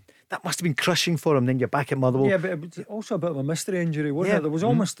rosy, and that must have been crushing for him. Then you're back at Motherwell. Yeah, but it was also a bit of a mystery injury, wasn't it?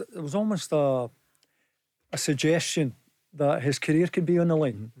 There was almost a suggestion that his career could be on the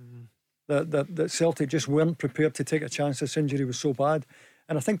line. That Celtic just weren't prepared to take a chance. This injury was so bad.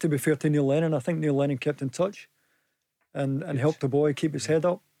 And I think, to be fair to Neil Lennon, I think Neil Lennon kept in touch and helped the boy keep his head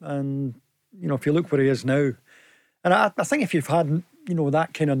up. And if you look where he is now, and I think if you've had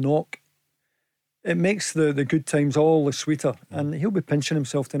that kind of knock, it makes the good times all the sweeter. And he'll be pinching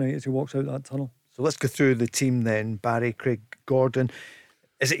himself tonight as he walks out that tunnel. So let's go through the team then. Barry, Craig Gordon.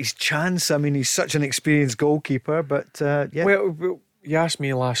 Is it his chance? I mean, he's such an experienced goalkeeper, but Well, you asked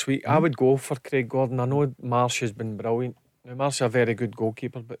me last week. I would go for Craig Gordon. I know Marsh has been brilliant. Now, Marsh is a very good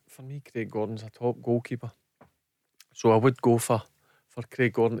goalkeeper, but for me, Craig Gordon's a top goalkeeper. So I would go for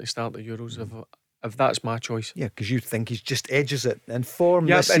Craig Gordon to start the Euros if that's my choice. Yeah, because you think he's just edges it and form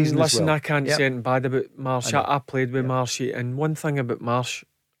this season and listen, as well. I can't say anything bad about Marsh. I played with Marshy, and one thing about Marsh,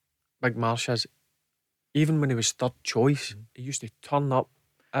 Big Marsh, is even when he was third choice, he used to turn up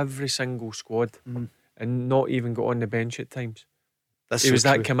every single squad and not even go on the bench at times. He was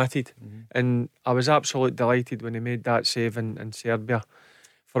that committed. And I was absolutely delighted when he made that save in Serbia.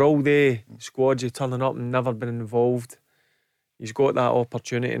 For all the squads he's turning up and never been involved, he's got that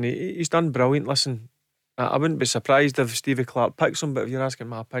opportunity, and he's done brilliant. Listen, I wouldn't be surprised if Stevie Clark picks him, but if you're asking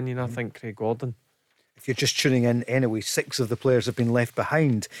my opinion, I think Craig Gordon. If you're just tuning in anyway, 6 of the players have been left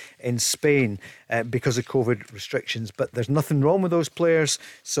behind in Spain because of COVID restrictions, but there's nothing wrong with those players,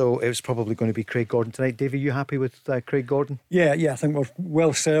 so it was probably going to be Craig Gordon tonight. Davey, you happy with Craig Gordon? Yeah, I think we're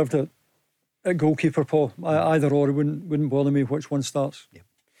well served at goalkeeper, Paul. Either or, it wouldn't bother me which one starts. Yeah.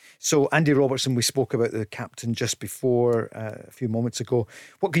 So Andy Robertson, we spoke about the captain just before a few moments ago.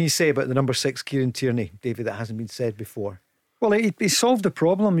 What can you say about the number 6, Kieran Tierney, Davey, that hasn't been said before? Well, he solved the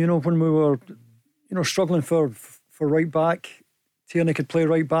problem, when we were struggling for right back. Tierney could play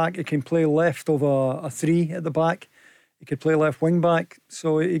right back. He can play left of a 3 at the back. He could play left wing back.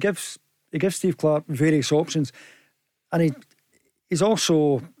 So he gives Steve Clark various options. And he's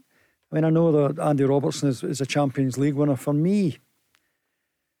also, I know that Andy Robertson is a Champions League winner. For me,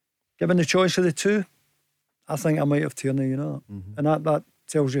 given the choice of the two, I think I might have Tierney, And that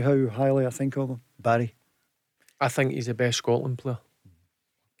tells you how highly I think of him. Barry? I think he's the best Scotland player,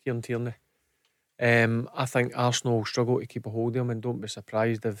 Kieran Tierney. I think Arsenal will struggle to keep a hold of him, and don't be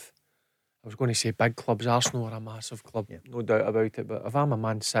surprised if, I was going to say big clubs, Arsenal are a massive club, no doubt about it, but if I'm a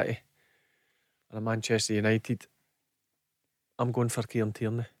Man City and a Manchester United, I'm going for Kieran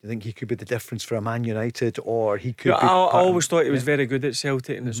Tierney. Do you think he could be the difference for a Man United, or he could be I always thought he was very good at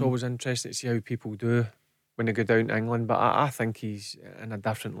Celtic, and it's always interesting to see how people do when they go down to England, but I think he's in a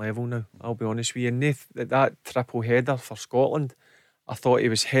different level now, I'll be honest with you. And that triple header for Scotland, I thought he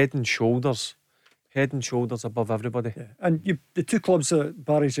was head and shoulders above everybody. Yeah. And the two clubs that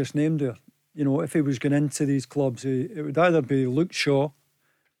Barry's just named there, if he was going into these clubs, it would either be Luke Shaw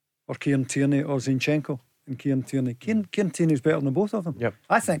or Kieran Tierney or Zinchenko and Kieran Tierney. Kieran Tierney's better than both of them,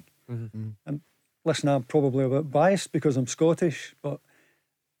 I think. And listen, I'm probably a bit biased because I'm Scottish, but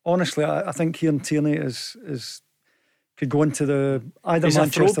honestly, I think Kieran Tierney could go into either he's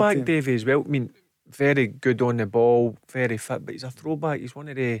Manchester a throwback team. Davey as well. I mean, very good on the ball, very fit, but he's a throwback. He's one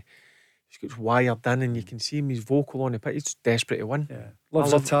of the, he's got wired in, and you can see him, he's vocal on the pitch. He's desperate to win. Yeah,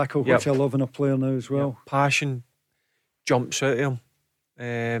 loves a tackle, which I love in a player now as well. Passion jumps out of him,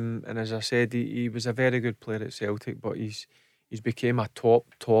 and as I said, he was a very good player at Celtic, but he's became a top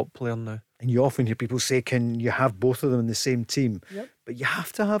player now. And you often hear people say, can you have both of them in the same team? But you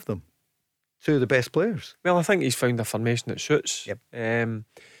have to have them. Two of the best players. Well, I think he's found a formation that suits. You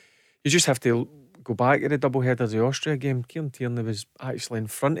just have to go back to the double header of the Austria game. Kieran Tierney was actually in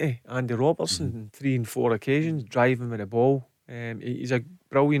front of Andy Robertson on 3 and 4 occasions, driving with the ball. He's a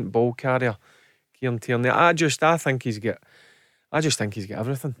brilliant ball carrier, Kieran Tierney. I just think he's got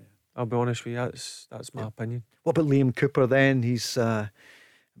everything. I'll be honest with you, that's my opinion. What about Liam Cooper then? He's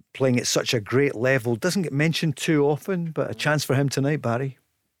playing at such a great level. Doesn't get mentioned too often, but a chance for him tonight, Barry.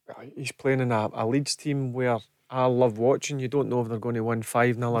 He's playing in a Leeds team where I love watching. You don't know if they're going to win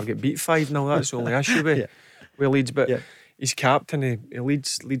 5-0 or get beat 5-0. That's the only issue with Leeds. But he's captain.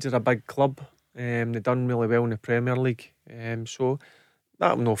 Leeds are a big club. They've done really well in the Premier League. So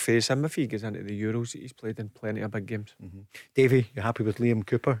that will not face him if he gets into the Euros. He's played in plenty of big games. Davey, you happy with Liam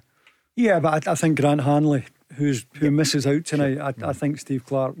Cooper? Yeah, but I think Grant Hanley, who misses out tonight, I think Steve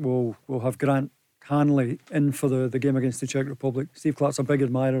Clark will have Grant Hanley in for the game against the Czech Republic. Steve Clark's a big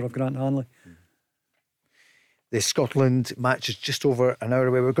admirer of Grant Hanley. The Scotland match is just over an hour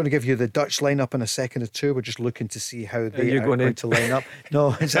away. We're going to give you the Dutch lineup in a second or two. We're just looking to see how they are going to line up.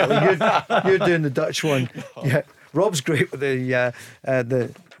 No, exactly. You're doing the Dutch one. Yeah, Rob's great with the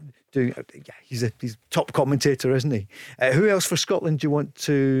doing. Yeah, he's top commentator, isn't he? Who else for Scotland do you want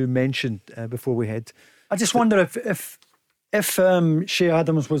to mention before we head? I just wonder if Shea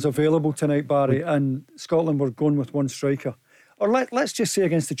Adams was available tonight, Barry, and Scotland were going with one striker, or let's just say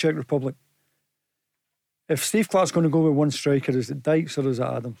against the Czech Republic. If Steve Clarke's going to go with one striker, is it Dykes or is it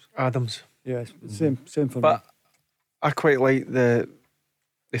Adams? Adams. Yeah, same for me. But I quite like the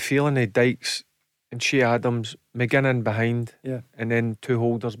feeling of Dykes and Shea Adams, McGinnon behind, and then two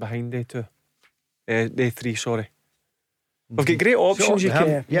holders behind they three. Sorry, we've got great options. We've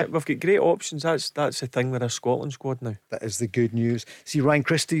got great options. That's the thing with our Scotland squad now. That is the good news. See, Ryan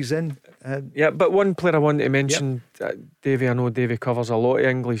Christie's in. But one player I wanted to mention, Davey. I know Davey covers a lot of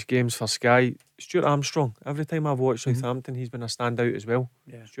English games for Sky. Stuart Armstrong. Every time I've watched Southampton, he's been a standout as well.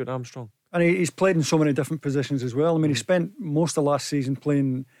 Yeah. Stuart Armstrong. And he's played in so many different positions as well. I mean, he spent most of last season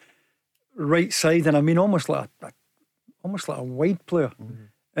playing right side, and I mean almost like a wide player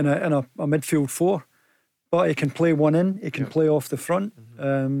in a midfield four. But he can play one in, he can play off the front.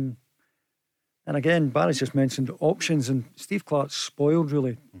 And again, Barry's just mentioned options, and Steve Clarke's spoiled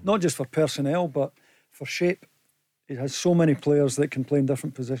really, not just for personnel but for shape. He has so many players that can play in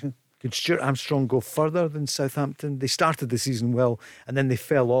different positions. Could Stuart Armstrong go further than Southampton? They started the season well and then they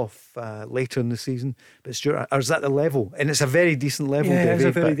fell off later in the season. But Stuart, or is that the level? And it's a very decent level. Yeah, Davey,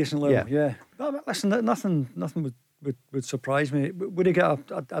 it's a very decent level. Yeah. But listen, nothing would surprise me. Would he get I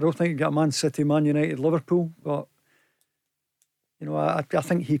don't think he'd get a Man City, Man United, Liverpool, but you know, I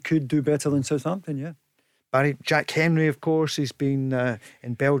think he could do better than Southampton. Yeah. Barry, Jack Henry, of course, he's been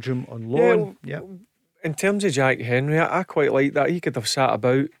in Belgium on loan. Yeah. In terms of Jack Henry, I quite like that. He could have sat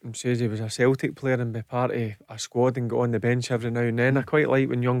about and says he was a Celtic player and be part of a squad and go on the bench every now and then. I quite like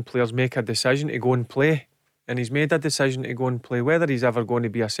when young players make a decision to go and play, and he's made a decision to go and play. Whether he's ever going to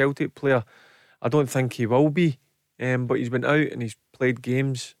be a Celtic player, I don't think he will be. But he's been out and he's played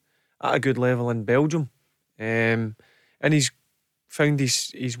games at a good level in Belgium, and he's found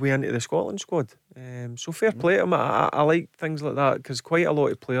his way into the Scotland squad. So fair play to him. I like things like that, because quite a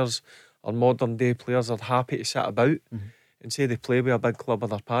lot of players, or modern day players, are happy to sit about and say they play with a big club or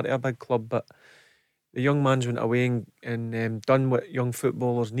they're part of a big club. But the young man's went away and done what young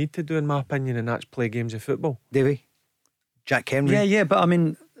footballers need to do, in my opinion, and that's play games of football. Davey, Jack Henry. Yeah, but I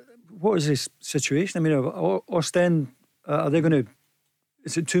mean, what is his situation? I mean, Ostend, are they going to?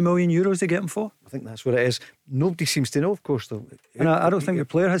 Is it €2 million they get him for? I think that's what it is. Nobody seems to know, of course, though. And I don't think the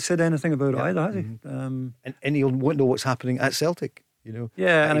player has said anything about it either, has he? And he won't know what's happening at Celtic. You know.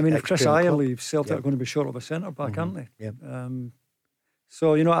 Yeah, and I mean, if Chris Ayer leaves, Celtic are going to be short of a centre back, aren't they? Yeah.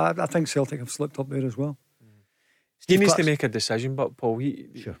 So you know, I think Celtic have slipped up there as well. He needs to make a decision, but Paul,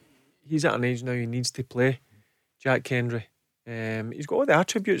 he's at an age now he needs to play. Jack Henry, he's got all the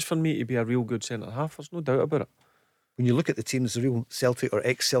attributes for me to be a real good centre half. There's no doubt about it. When you look at the team, there's a real Celtic or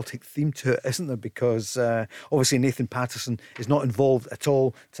ex-Celtic theme to it, isn't there? Because obviously Nathan Patterson is not involved at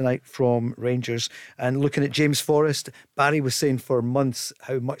all tonight from Rangers. And looking at James Forrest, Barry was saying for months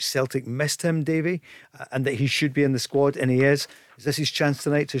how much Celtic missed him, Davey, and that he should be in the squad, and he is. Is this his chance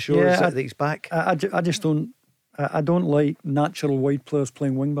tonight to show us that he's back? I just don't. I don't like natural wide players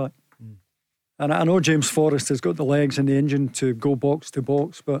playing wing back. And I know James Forrest has got the legs and the engine to go box to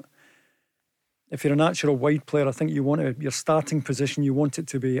box, but if you're a natural wide player, I think you want your starting position, you want it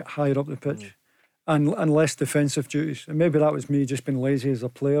to be higher up the pitch and less defensive duties. And maybe that was me just being lazy as a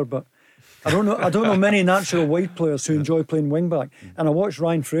player, but I don't know many natural wide players who enjoy playing wing back. And I watched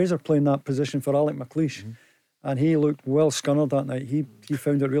Ryan Fraser playing that position for Alec McLeish, and he looked well scunnered that night. He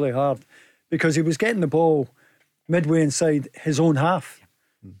found it really hard because he was getting the ball midway inside his own half.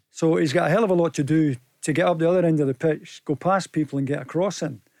 So he's got a hell of a lot to do to get up the other end of the pitch, go past people and get a cross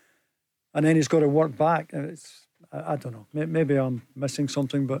in. And then he's got to work back. And I don't know, maybe I'm missing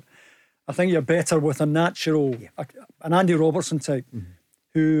something, but I think you're better with a natural, an Andy Robertson type,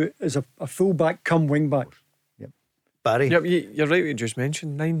 who is a full-back come wing-back. Yep. Barry? Yep, you're right what you just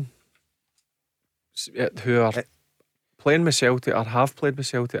mentioned. 9 who are playing with Celtic or have played with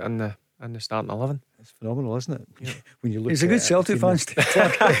Celtic in the starting 11. It's phenomenal, isn't it? Yeah. When you look, he's a good Celtic fan, Steve.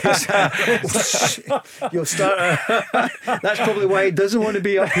 You'll start. That's probably why he doesn't want to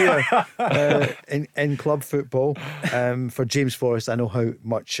be up here in club football. For James Forrest, I know how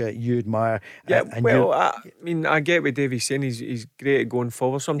much you admire. Yeah, I mean, I get what Davey's saying. He's great at going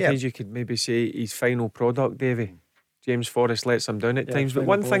forward. Sometimes you could maybe say his final product, Davey. James Forrest lets him down at times. But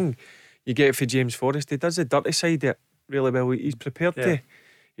one thing you get for James Forrest, he does the dirty side of it really well. He's prepared to.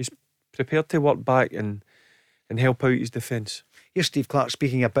 He's prepared to work back and help out his defence. Here's Steve Clarke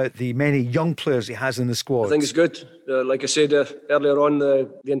speaking about the many young players he has in the squad. I think it's good. Like I said earlier on, the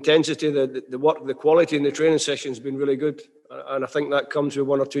intensity, the work, the quality in the training session has been really good. And I think that comes with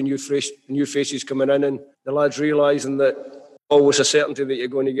one or two new faces coming in, and the lads realising that always a certainty that you're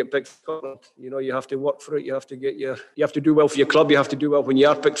going to get picked for Scotland. You know, you have to work for it. You have to do well for your club. You have to do well when you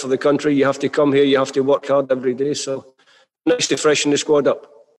are picked for the country. You have to come here. You have to work hard every day. So nice to freshen the squad up.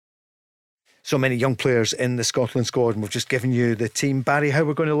 So many young players in the Scotland squad, and we've just given you the team. Barry, how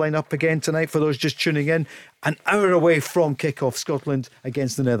we're going to line up again tonight for those just tuning in, an hour away from kick-off, Scotland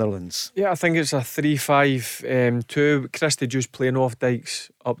against the Netherlands. Yeah, I think it's a 3-5-2. Christie just playing off Dykes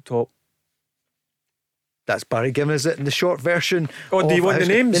up top. That's Barry giving us it in the short version. Oh, do you want the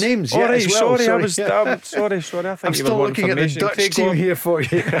names? The names, yeah. All right, well. sorry. Sorry. I think I'm still looking at the Dutch team here for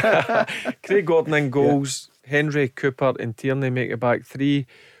you. Craig Gordon in goals. Henry, Cooper and Tierney make it back three.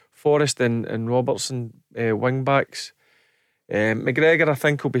 Forrest and Robertson wing backs. McGregor, I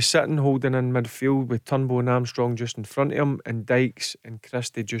think, will be sitting holding in midfield with Turnbull and Armstrong just in front of him, and Dykes and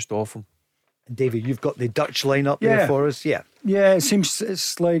Christie just off him. David, you've got the Dutch lineup there for us. Yeah, it seems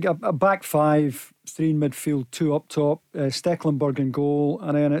it's like a back five, three in midfield, two up top, Stecklenburg in goal,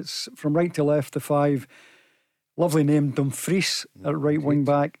 and then it's from right to left the five. Lovely name, Dumfries at right wing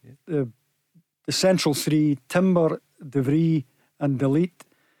back. The central three, Timber, De Vries and Delete.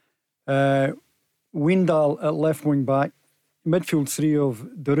 Wijndal at left wing back. Midfield three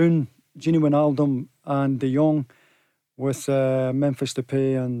of De Roon, Gini Wijnaldum and De Jong, with Memphis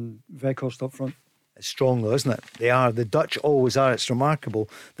Depay and Weghorst up front. It's strong though, isn't it? They are. The Dutch always are. It's remarkable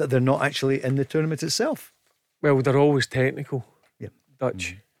that they're not actually in the tournament itself. Well, they're always technical. Yeah,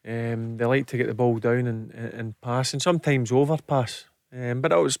 Dutch. They like to get the ball down and pass, and sometimes overpass.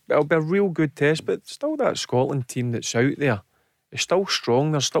 But it'll be a real good test. But still, that Scotland team that's out there, it's still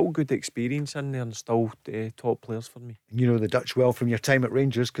strong. There's still good experience in there, and still top players for me. You know the Dutch well from your time at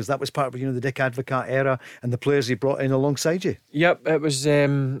Rangers, because that was part of the Dick Advocaat era and the players he brought in alongside you. Yep, it was a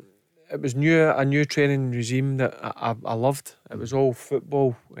new training regime that I loved. It was all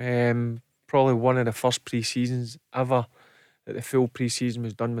football. Probably one of the first pre-seasons ever that the full pre-season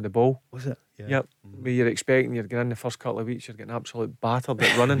was done with the ball. Was it? Yeah. Yep. Where you're expecting, you're getting in the first couple of weeks, you're getting absolutely battered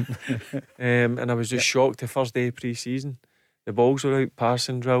at running. And I was just shocked the first day of pre-season. The balls were out,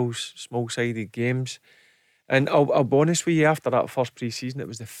 passing drills, small-sided games. And I'll be honest with you, after that first pre-season, it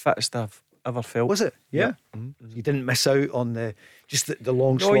was the fittest I've ever felt. Was it? Yeah. Mm-hmm. You didn't miss out on the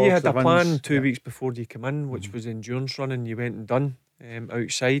long slogs. No, you had a runs. plan 2 weeks before you come in, which was endurance running. You went and done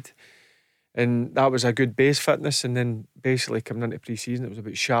outside. And that was a good base fitness. And then basically coming into pre-season, it was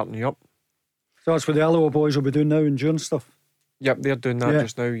about sharpening you up. So that's what the Alloa boys will be doing now, endurance stuff? Yep, they're doing that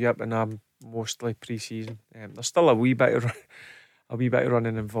just now. Yep, and I'm mostly pre-season. There's still a wee bit of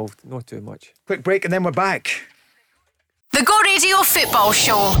running involved, not too much. Quick break and then we're back. The Go Radio Football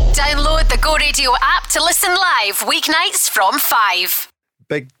Show. Download the Go Radio app to listen live weeknights from 5.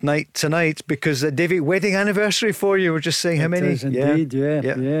 Big night tonight because Davey, wedding anniversary for you. We're just saying how many? It is indeed,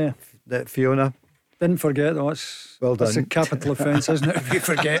 yeah. That Fiona. Didn't forget, though. It's a capital offence, isn't it, if you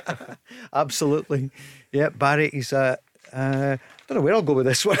forget? Absolutely. Yeah, Barry, he's I don't know where I'll go with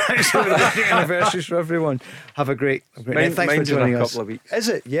this one. Actually, with the wedding anniversaries for everyone. Have a great night. Thanks for joining us. A couple of weeks. Is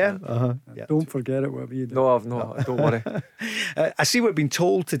it? Yeah. Yeah. Don't forget it, whatever you do. No, I've not. Don't worry. I see we've been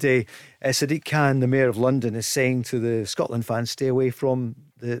told today. Sadiq Khan, the Mayor of London, is saying to the Scotland fans, stay away from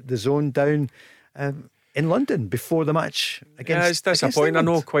the zone down in London before the match against. Yeah, it's disappointing. I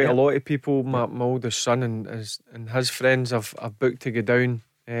know quite a lot of people. My oldest son and his friends have booked to go down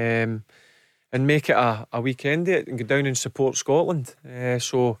and make it a weekend date and go down and support Scotland.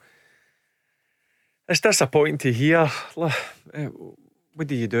 So it's disappointing to hear. What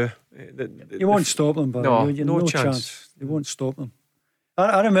do you do? You won't stop them, but no chance. You won't stop them.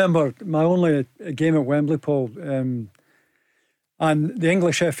 I remember my only game at Wembley, Paul, and the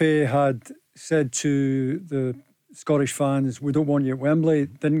English FA had said to the Scottish fans, we don't want you at Wembley.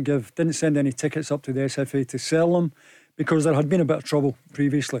 Didn't send any tickets up to the SFA to sell them because there had been a bit of trouble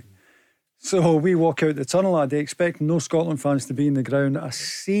previously. So we walk out the tunnel that day expecting no Scotland fans to be in the ground. A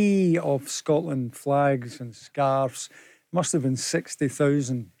sea of Scotland flags and scarves. Must have been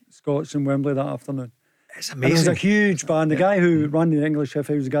 60,000 Scots in Wembley that afternoon. It's And amazing. there was a huge band. The guy who ran the English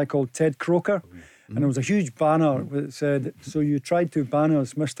FA was a guy called Ted Croker. And there was a huge banner that said, so you tried to ban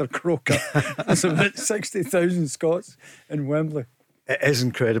us, Mr. Croker. There's about 60,000 Scots in Wembley. It is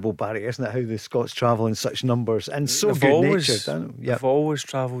incredible, Barry, isn't it? How the Scots travel in such numbers and so good-natured. They've always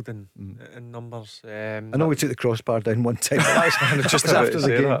travelled in numbers. I know we took the crossbar down one time. That was just after the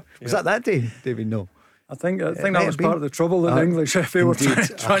game. Was that day, David? No. I think that was part of the trouble that the English FA were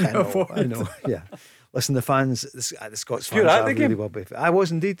trying to avoid. I know, yeah. Listen, the fans, the Scots fans You're at are the really game? well behaved. I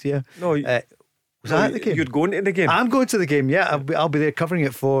was indeed, yeah. No, was I at the game? You're going to the game? I'm going to the game, yeah. I'll be there covering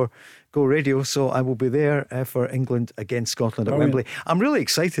it for Go Radio, so I will be there for England against Scotland at Wembley. I'm really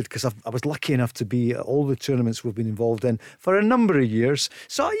excited because I was lucky enough to be at all the tournaments we've been involved in for a number of years.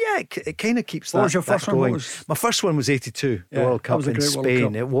 So yeah, it kind of keeps What was your first one? going. My first one was 82, the World Cup in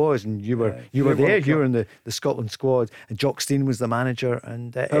Spain. It was, and you were there. You were in the Scotland squad, and Jock Stein was the manager,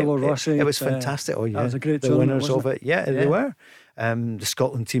 and it was fantastic. Oh yeah, that was a great the winners of it? it. Yeah, they were. The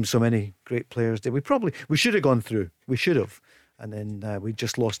Scotland team, so many great players did. We should have gone through. We should have. And then we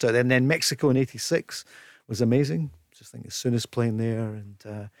just lost out. And then Mexico in 86 was amazing. Just think as soon as playing there.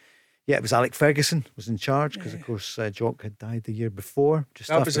 And it was Alec Ferguson was in charge because, of course, Jock had died the year before. Just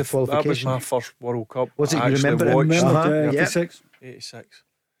after qualification. That was my first World Cup. Was it? You remember it? 86. 86.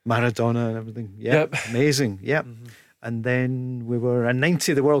 Maradona and everything. Yep. Amazing. Yep. Mm-hmm. And then we were in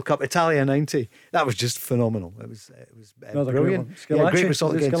 90, the World Cup, Italia 90. That was just phenomenal. It was brilliant. Great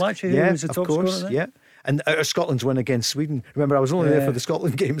result against Scalacci, who was the top scorer. Yeah. And Scotland's win against Sweden. Remember, I was only there for the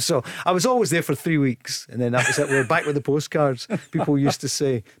Scotland game, so I was always there for 3 weeks, and then that was it. We were back with the postcards. People used to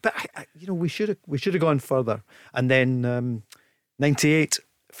say, but we should have gone further. And then 98,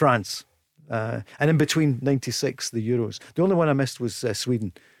 France, and in between 96, the Euros. The only one I missed was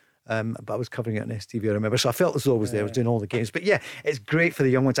Sweden. But I was covering it on STV, I remember. So I felt as though I was there. I was doing all the games. But yeah, it's great for the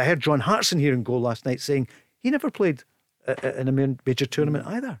young ones. I heard John Hartson here in goal last night saying he never played in a major tournament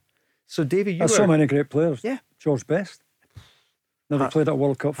either. So Davie, there's so many great players. Yeah. George Best never played at a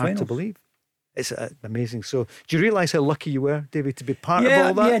World Cup final. Hard to believe. It's amazing. So do you realise how lucky you were, Davie, to be part of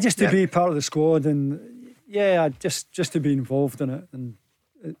all that? Yeah, just to be part of the squad, and just to be involved in it. And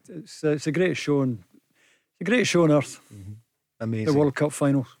it's a great show, and it's a great show on earth. Mm-hmm. Amazing. The World Cup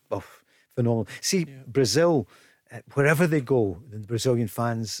finals. Oh, phenomenal. See, Brazil, wherever they go, the Brazilian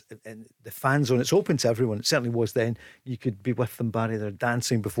fans, and the fan zone, it's open to everyone. It certainly was then. You could be with them, Barry. They're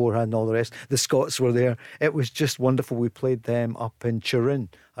dancing beforehand and all the rest. The Scots were there. It was just wonderful. We played them up in Turin,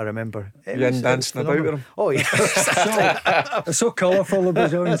 I remember. You didn't dancing about with them? Oh, yeah. They're so colourful, the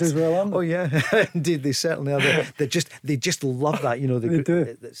Brazilians as well, aren't they? Oh, yeah. Indeed, they certainly are. They just love that. You know, they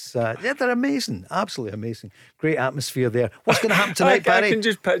do. They're amazing. Absolutely amazing. Great atmosphere there. What's going to happen tonight, Barry? I can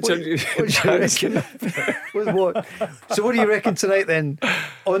just picture you. What? So what do you reckon tonight then?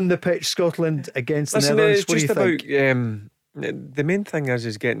 On the pitch, Scotland against the Netherlands. It's just about the main thing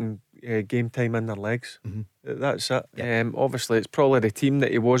is getting game time in their legs. Mm-hmm. That's it. Obviously it's probably the team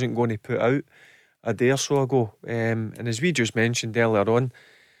that he wasn't going to put out a day or so ago, and as we just mentioned earlier on,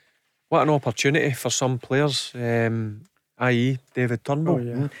 what an opportunity for some players, i.e. David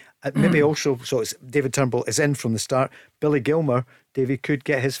Turnbull. Maybe also, so it's David Turnbull is in from the start. Billy Gilmour, Davie, could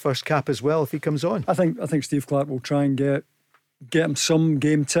get his first cap as well if he comes on. I think Steve Clarke will try and get him some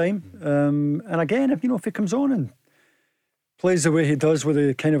game time, and again, if he comes on and plays the way he does with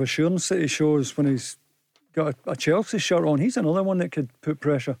the kind of assurance that he shows when he's got a Chelsea shirt on, he's another one that could put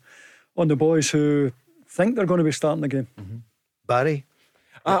pressure on the boys who think they're going to be starting the game. Mm-hmm. Barry?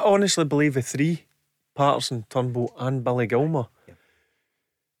 I honestly believe the three, Patterson, Turnbull and Billy Gilmour,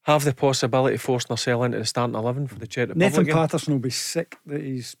 have the possibility of forcing themselves into the starting 11 for the Czech Republic. Nathan Patterson will be sick that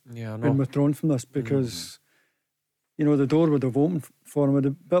he's been withdrawn from this, because the door would have opened for him, a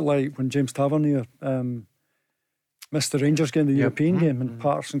bit like when James Tavernier missed the Rangers game, the European game, and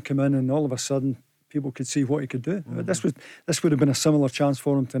Patterson came in, and all of a sudden people could see what he could do. This would have been a similar chance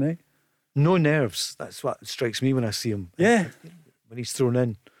for him tonight. No nerves. That's what strikes me when I see him. Yeah, when he's thrown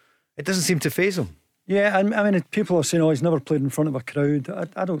in, it doesn't seem to faze him. Yeah, I mean, people are saying, he's never played in front of a crowd.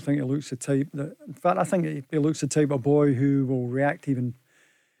 I don't think he looks the type that. In fact, I think he looks the type of boy who will react even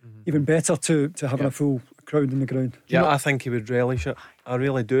better to having a full crowd in the ground. Yeah, I think he would relish it. I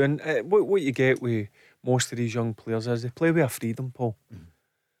really do. And what you get with most of these young players is they play with a freedom, Paul.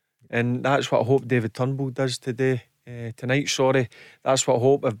 And that's what I hope David Turnbull does tonight. That's what I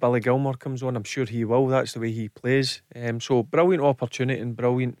hope if Billy Gilmour comes on. I'm sure he will. That's the way he plays. So brilliant opportunity, and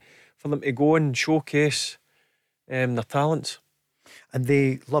brilliant for them to go and showcase their talents. And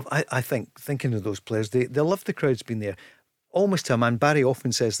they love, I think, thinking of those players, they love the crowd's been there. Almost to a man. Barry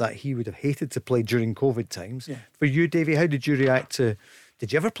often says that he would have hated to play during COVID times. Yeah. For you, Davie, how did you react to?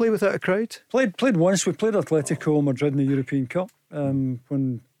 Did you ever play without a crowd? Played once. We played Atletico Madrid in the European Cup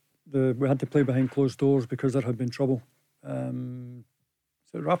when we had to play behind closed doors because there had been trouble. So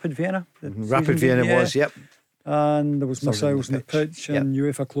Rapid Vienna. Rapid Vienna was, yep. And there was missiles on the pitch, and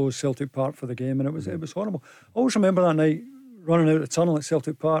UEFA closed Celtic Park for the game, and it was horrible. I always remember that night running out of the tunnel at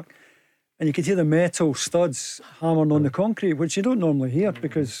Celtic Park, and you could hear the metal studs hammering on the concrete, which you don't normally hear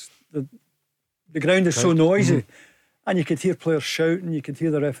because the ground is so noisy. And you could hear players shouting, you could hear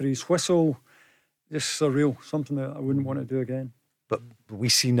the referee's whistle. just surreal, something that I wouldn't want to do again. But we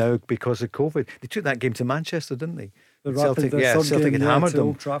see now, because of COVID, they took that game to Manchester, didn't they? The Celtic, third Celtic game, had hammered to them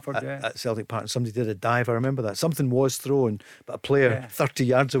Old Trafford, at Celtic Park, and somebody did a dive. I remember that. Something was thrown, but a player 30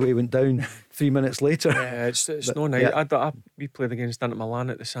 yards away went down 3 minutes later. Yeah, it's no night. We played against Inter Milan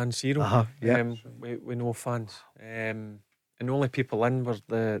at the San Siro. With no fans, and the only people in were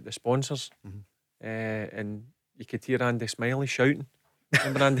the sponsors, and you could hear Andy Smiley shouting.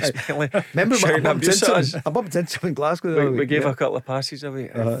 Remember Andy Smiley? Remember, I bumped into him in Glasgow. We gave a couple of passes away.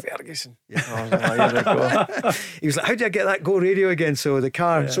 Ferguson. Yeah. I was like, here we go. He was like, how do I get that Go radio again? So the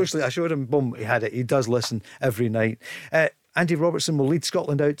car, socially, I showed him, boom, he had it. He does listen every night. Andy Robertson will lead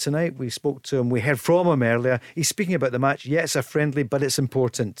Scotland out tonight. We spoke to him, we heard from him earlier. He's speaking about the match. Yeah, it's a friendly, but it's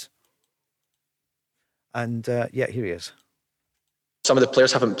important. And here he is. Some of the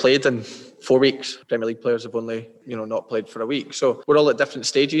players haven't played in 4 weeks. Premier League players have only, not played for a week. So we're all at different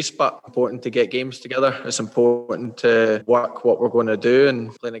stages, but important to get games together. It's important to work what we're going to do,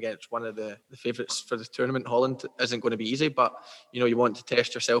 and playing against one of the favourites for the tournament, Holland, isn't going to be easy, but you want to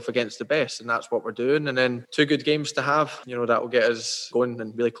test yourself against the best, and that's what we're doing. And then 2 good games to have, that will get us going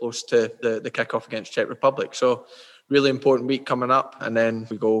and really close to the kick-off against Czech Republic. So really important week coming up, and then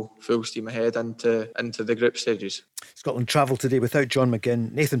we go full steam ahead into the group stages. Scotland travel today without John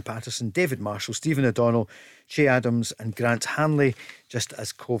McGinn, Nathan Patterson, David Marshall, Stephen O'Donnell, Che Adams and Grant Hanley, just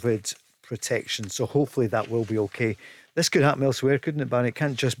as COVID protection. So hopefully that will be okay. This could happen elsewhere, couldn't it, Barry? It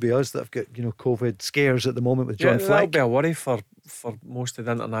can't just be us that have got COVID scares at the moment with John Fleck. That'll be a worry for most of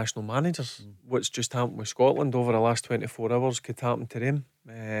the international managers. What's just happened with Scotland over the last 24 hours could happen to them,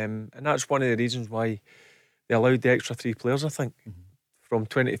 and that's one of the reasons why they allowed the extra 3 players, I think, from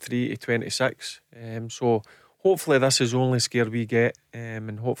 23 to 26. So hopefully this is the only scare we get,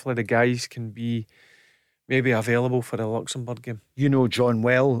 and hopefully the guys can be maybe available for the Luxembourg game. John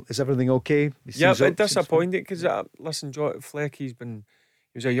well. Is everything okay? Yeah, but disappointed because listen, John Fleck, he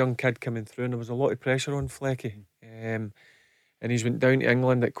was a young kid coming through, and there was a lot of pressure on Flecky. And he's went down to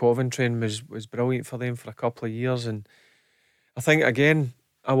England at Coventry and was brilliant for them for a couple of years. And I think, again,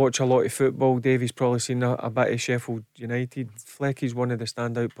 I watch a lot of football. Davey's probably seen a bit of Sheffield United. Flecky's one of the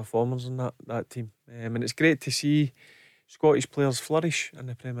standout performers in that team. And it's great to see Scottish players flourish in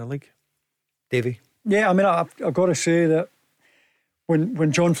the Premier League. Davey? Yeah, I mean, I've got to say that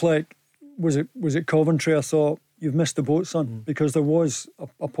when John Fleck was at Coventry, I thought, you've missed the boat, son, because there was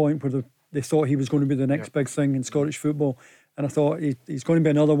a point where they thought he was going to be the next big thing in Scottish football, and I thought he's going to be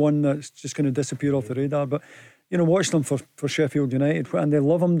another one that's just going to disappear off the radar. But watched him for Sheffield United, and they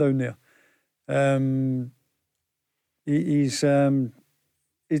love him down there. He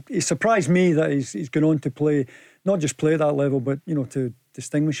surprised me that he's gone on to play, not just play at that level, but to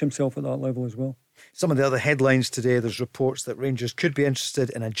distinguish himself at that level as well. Some of the other headlines today, there's reports that Rangers could be interested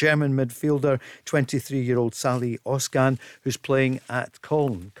in a German midfielder, 23-year-old Salih Özcan, who's playing at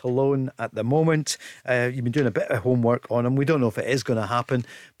Cologne at the moment. You've been doing a bit of homework on him. We don't know if it is going to happen,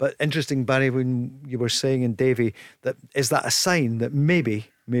 but interesting, Barry, when you were saying, and Davey, that is that a sign that maybe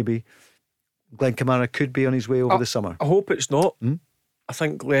Glenn Kamara could be on his way over the summer? I hope it's not. I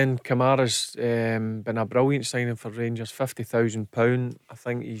think Glenn Kamara's been a brilliant signing for Rangers, £50,000. I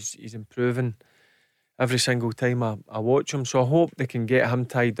think he's improving every single time I watch him. So I hope they can get him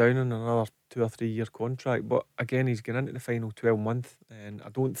tied down in another 2 or 3 year contract. But again, he's going into the final 12 month, and I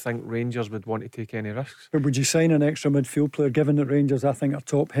don't think Rangers would want to take any risks. But would you sign an extra midfield player, given that Rangers, I think, are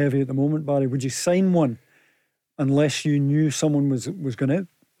top heavy at the moment, Barry? Would you sign one unless you knew someone was going out?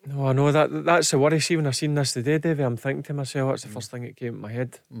 No, I know that's the worry. See, when I seen this today, Davey, I'm thinking to myself, that's the first thing that came to my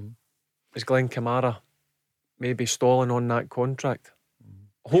head. Is Glenn Kamara maybe stalling on that contract?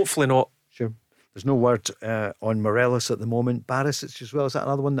 Hopefully not. Sure. There's no word on Morelos at the moment. Barisic as well. Is that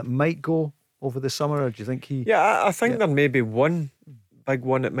another one that might go over the summer, or do you think he... Yeah, I think there may be one big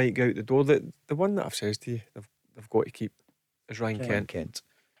one that might go out the door. The one that I've said to you they've got to keep is Ryan Kent.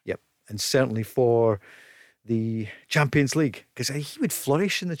 Yep. And certainly for the Champions League, because he would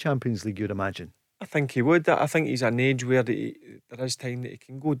flourish in the Champions League, you'd imagine. I think he would. I think he's an age where there is time that he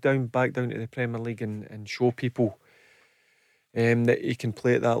can go back down to the Premier League and show people that he can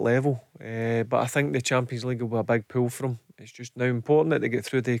play at that level. But I think the Champions League will be a big pull for him. It's just now important that they get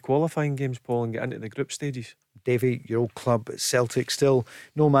through the qualifying games, Paul, and get into the group stages. Davey, your old club Celtic, still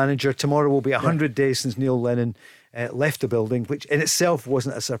no manager. Tomorrow will be 100 days since Neil Lennon left the building, which in itself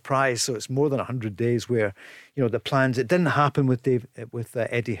wasn't a surprise. So it's more than 100 days where, the plans, it didn't happen with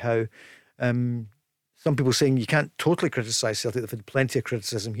Eddie Howe. Some people saying you can't totally criticise Celtic. They've had plenty of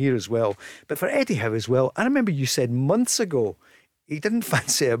criticism here as well. But for Eddie Howe as well, I remember you said months ago he didn't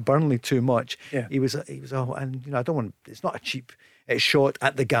fancy it at Burnley too much. Yeah. He was and I don't want. It's not a cheap shot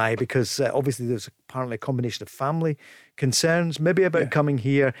at the guy, because obviously there's apparently a combination of family concerns, maybe about coming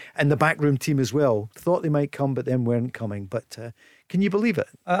here, and the backroom team as well. Thought they might come, but then weren't coming. But can you believe it?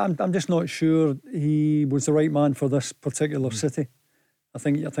 I'm just not sure he was the right man for this particular city. I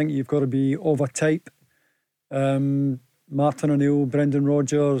think you've got to be of a type. Martin O'Neill, Brendan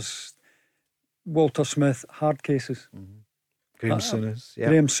Rodgers, Walter Smith, hard cases. Graham Souness.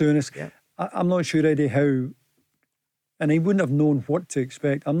 Graham Souness. Yeah. I'm not sure, Eddie, how, and he wouldn't have known what to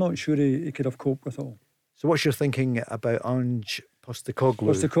expect. I'm not sure he could have coped with it all. So what's your thinking about Ange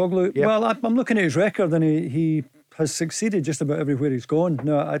Postecoglou? Yep. Well, I'm looking at his record, and he has succeeded just about everywhere he's gone.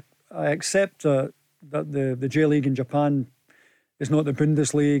 Now, I accept that the J League in Japan is not the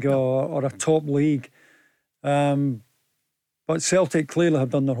Bundesliga or a top league. But Celtic clearly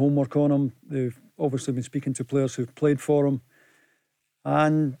have done their homework on him. They've obviously been speaking to players who've played for him.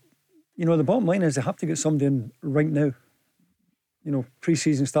 And, the bottom line is they have to get somebody in right now.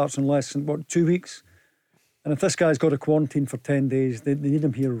 Pre-season starts in less than, 2 weeks? And if this guy's got a quarantine for 10 days, they need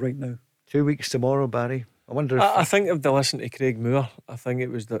him here right now. 2 weeks tomorrow, Barry. I wonder if... I think if they listened to Craig Moore, I think it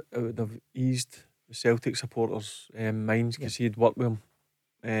would have eased the Celtic supporters' minds, because he'd worked with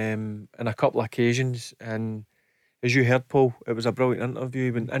him on a couple of occasions. And as you heard, Paul, it was a brilliant interview.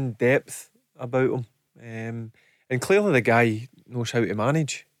 He went in depth about him. And clearly the guy knows how to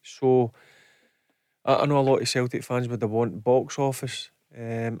manage. So I know a lot of Celtic fans would have wanted box office.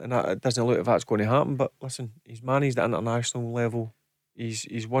 And it doesn't look like that's going to happen. But listen, he's managed at international level.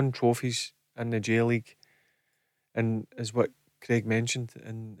 He's won trophies in the J League. And as what Craig mentioned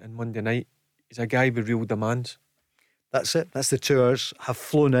in Monday night, he's a guy with real demands. That's it. That's the 2 hours have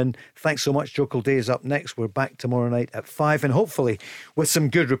flown in. Thanks so much. Joe Day is up next. We're back tomorrow night at 5, and hopefully with some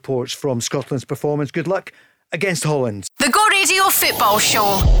good reports from Scotland's performance. Good luck against Holland. The Go Radio Football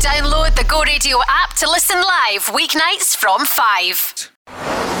Show. Download the Go Radio app to listen live weeknights from 5.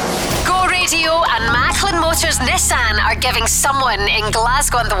 Go Radio and Macklin Motors Nissan are giving someone in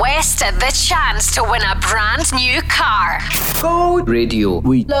Glasgow and the West the chance to win a brand new car. Go Radio.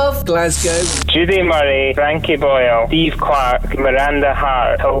 We love Glasgow. Judy Murray, Frankie Boyle, Steve Clark, Miranda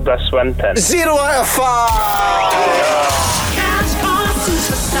Hart, Hilda Swinton. 0 out of 5.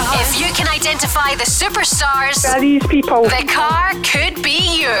 If you can identify the superstars, Are these people? the car could be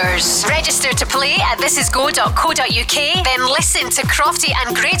yours. Register to play at thisisgo.co.uk, then listen to Crofty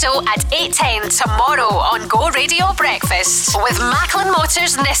and Grado at 8:10 tomorrow on Go Radio Breakfast with Macklin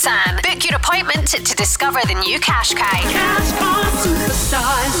Motors Nissan. Book your appointment to discover the new Qashqai. Cash Car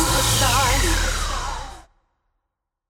Superstars.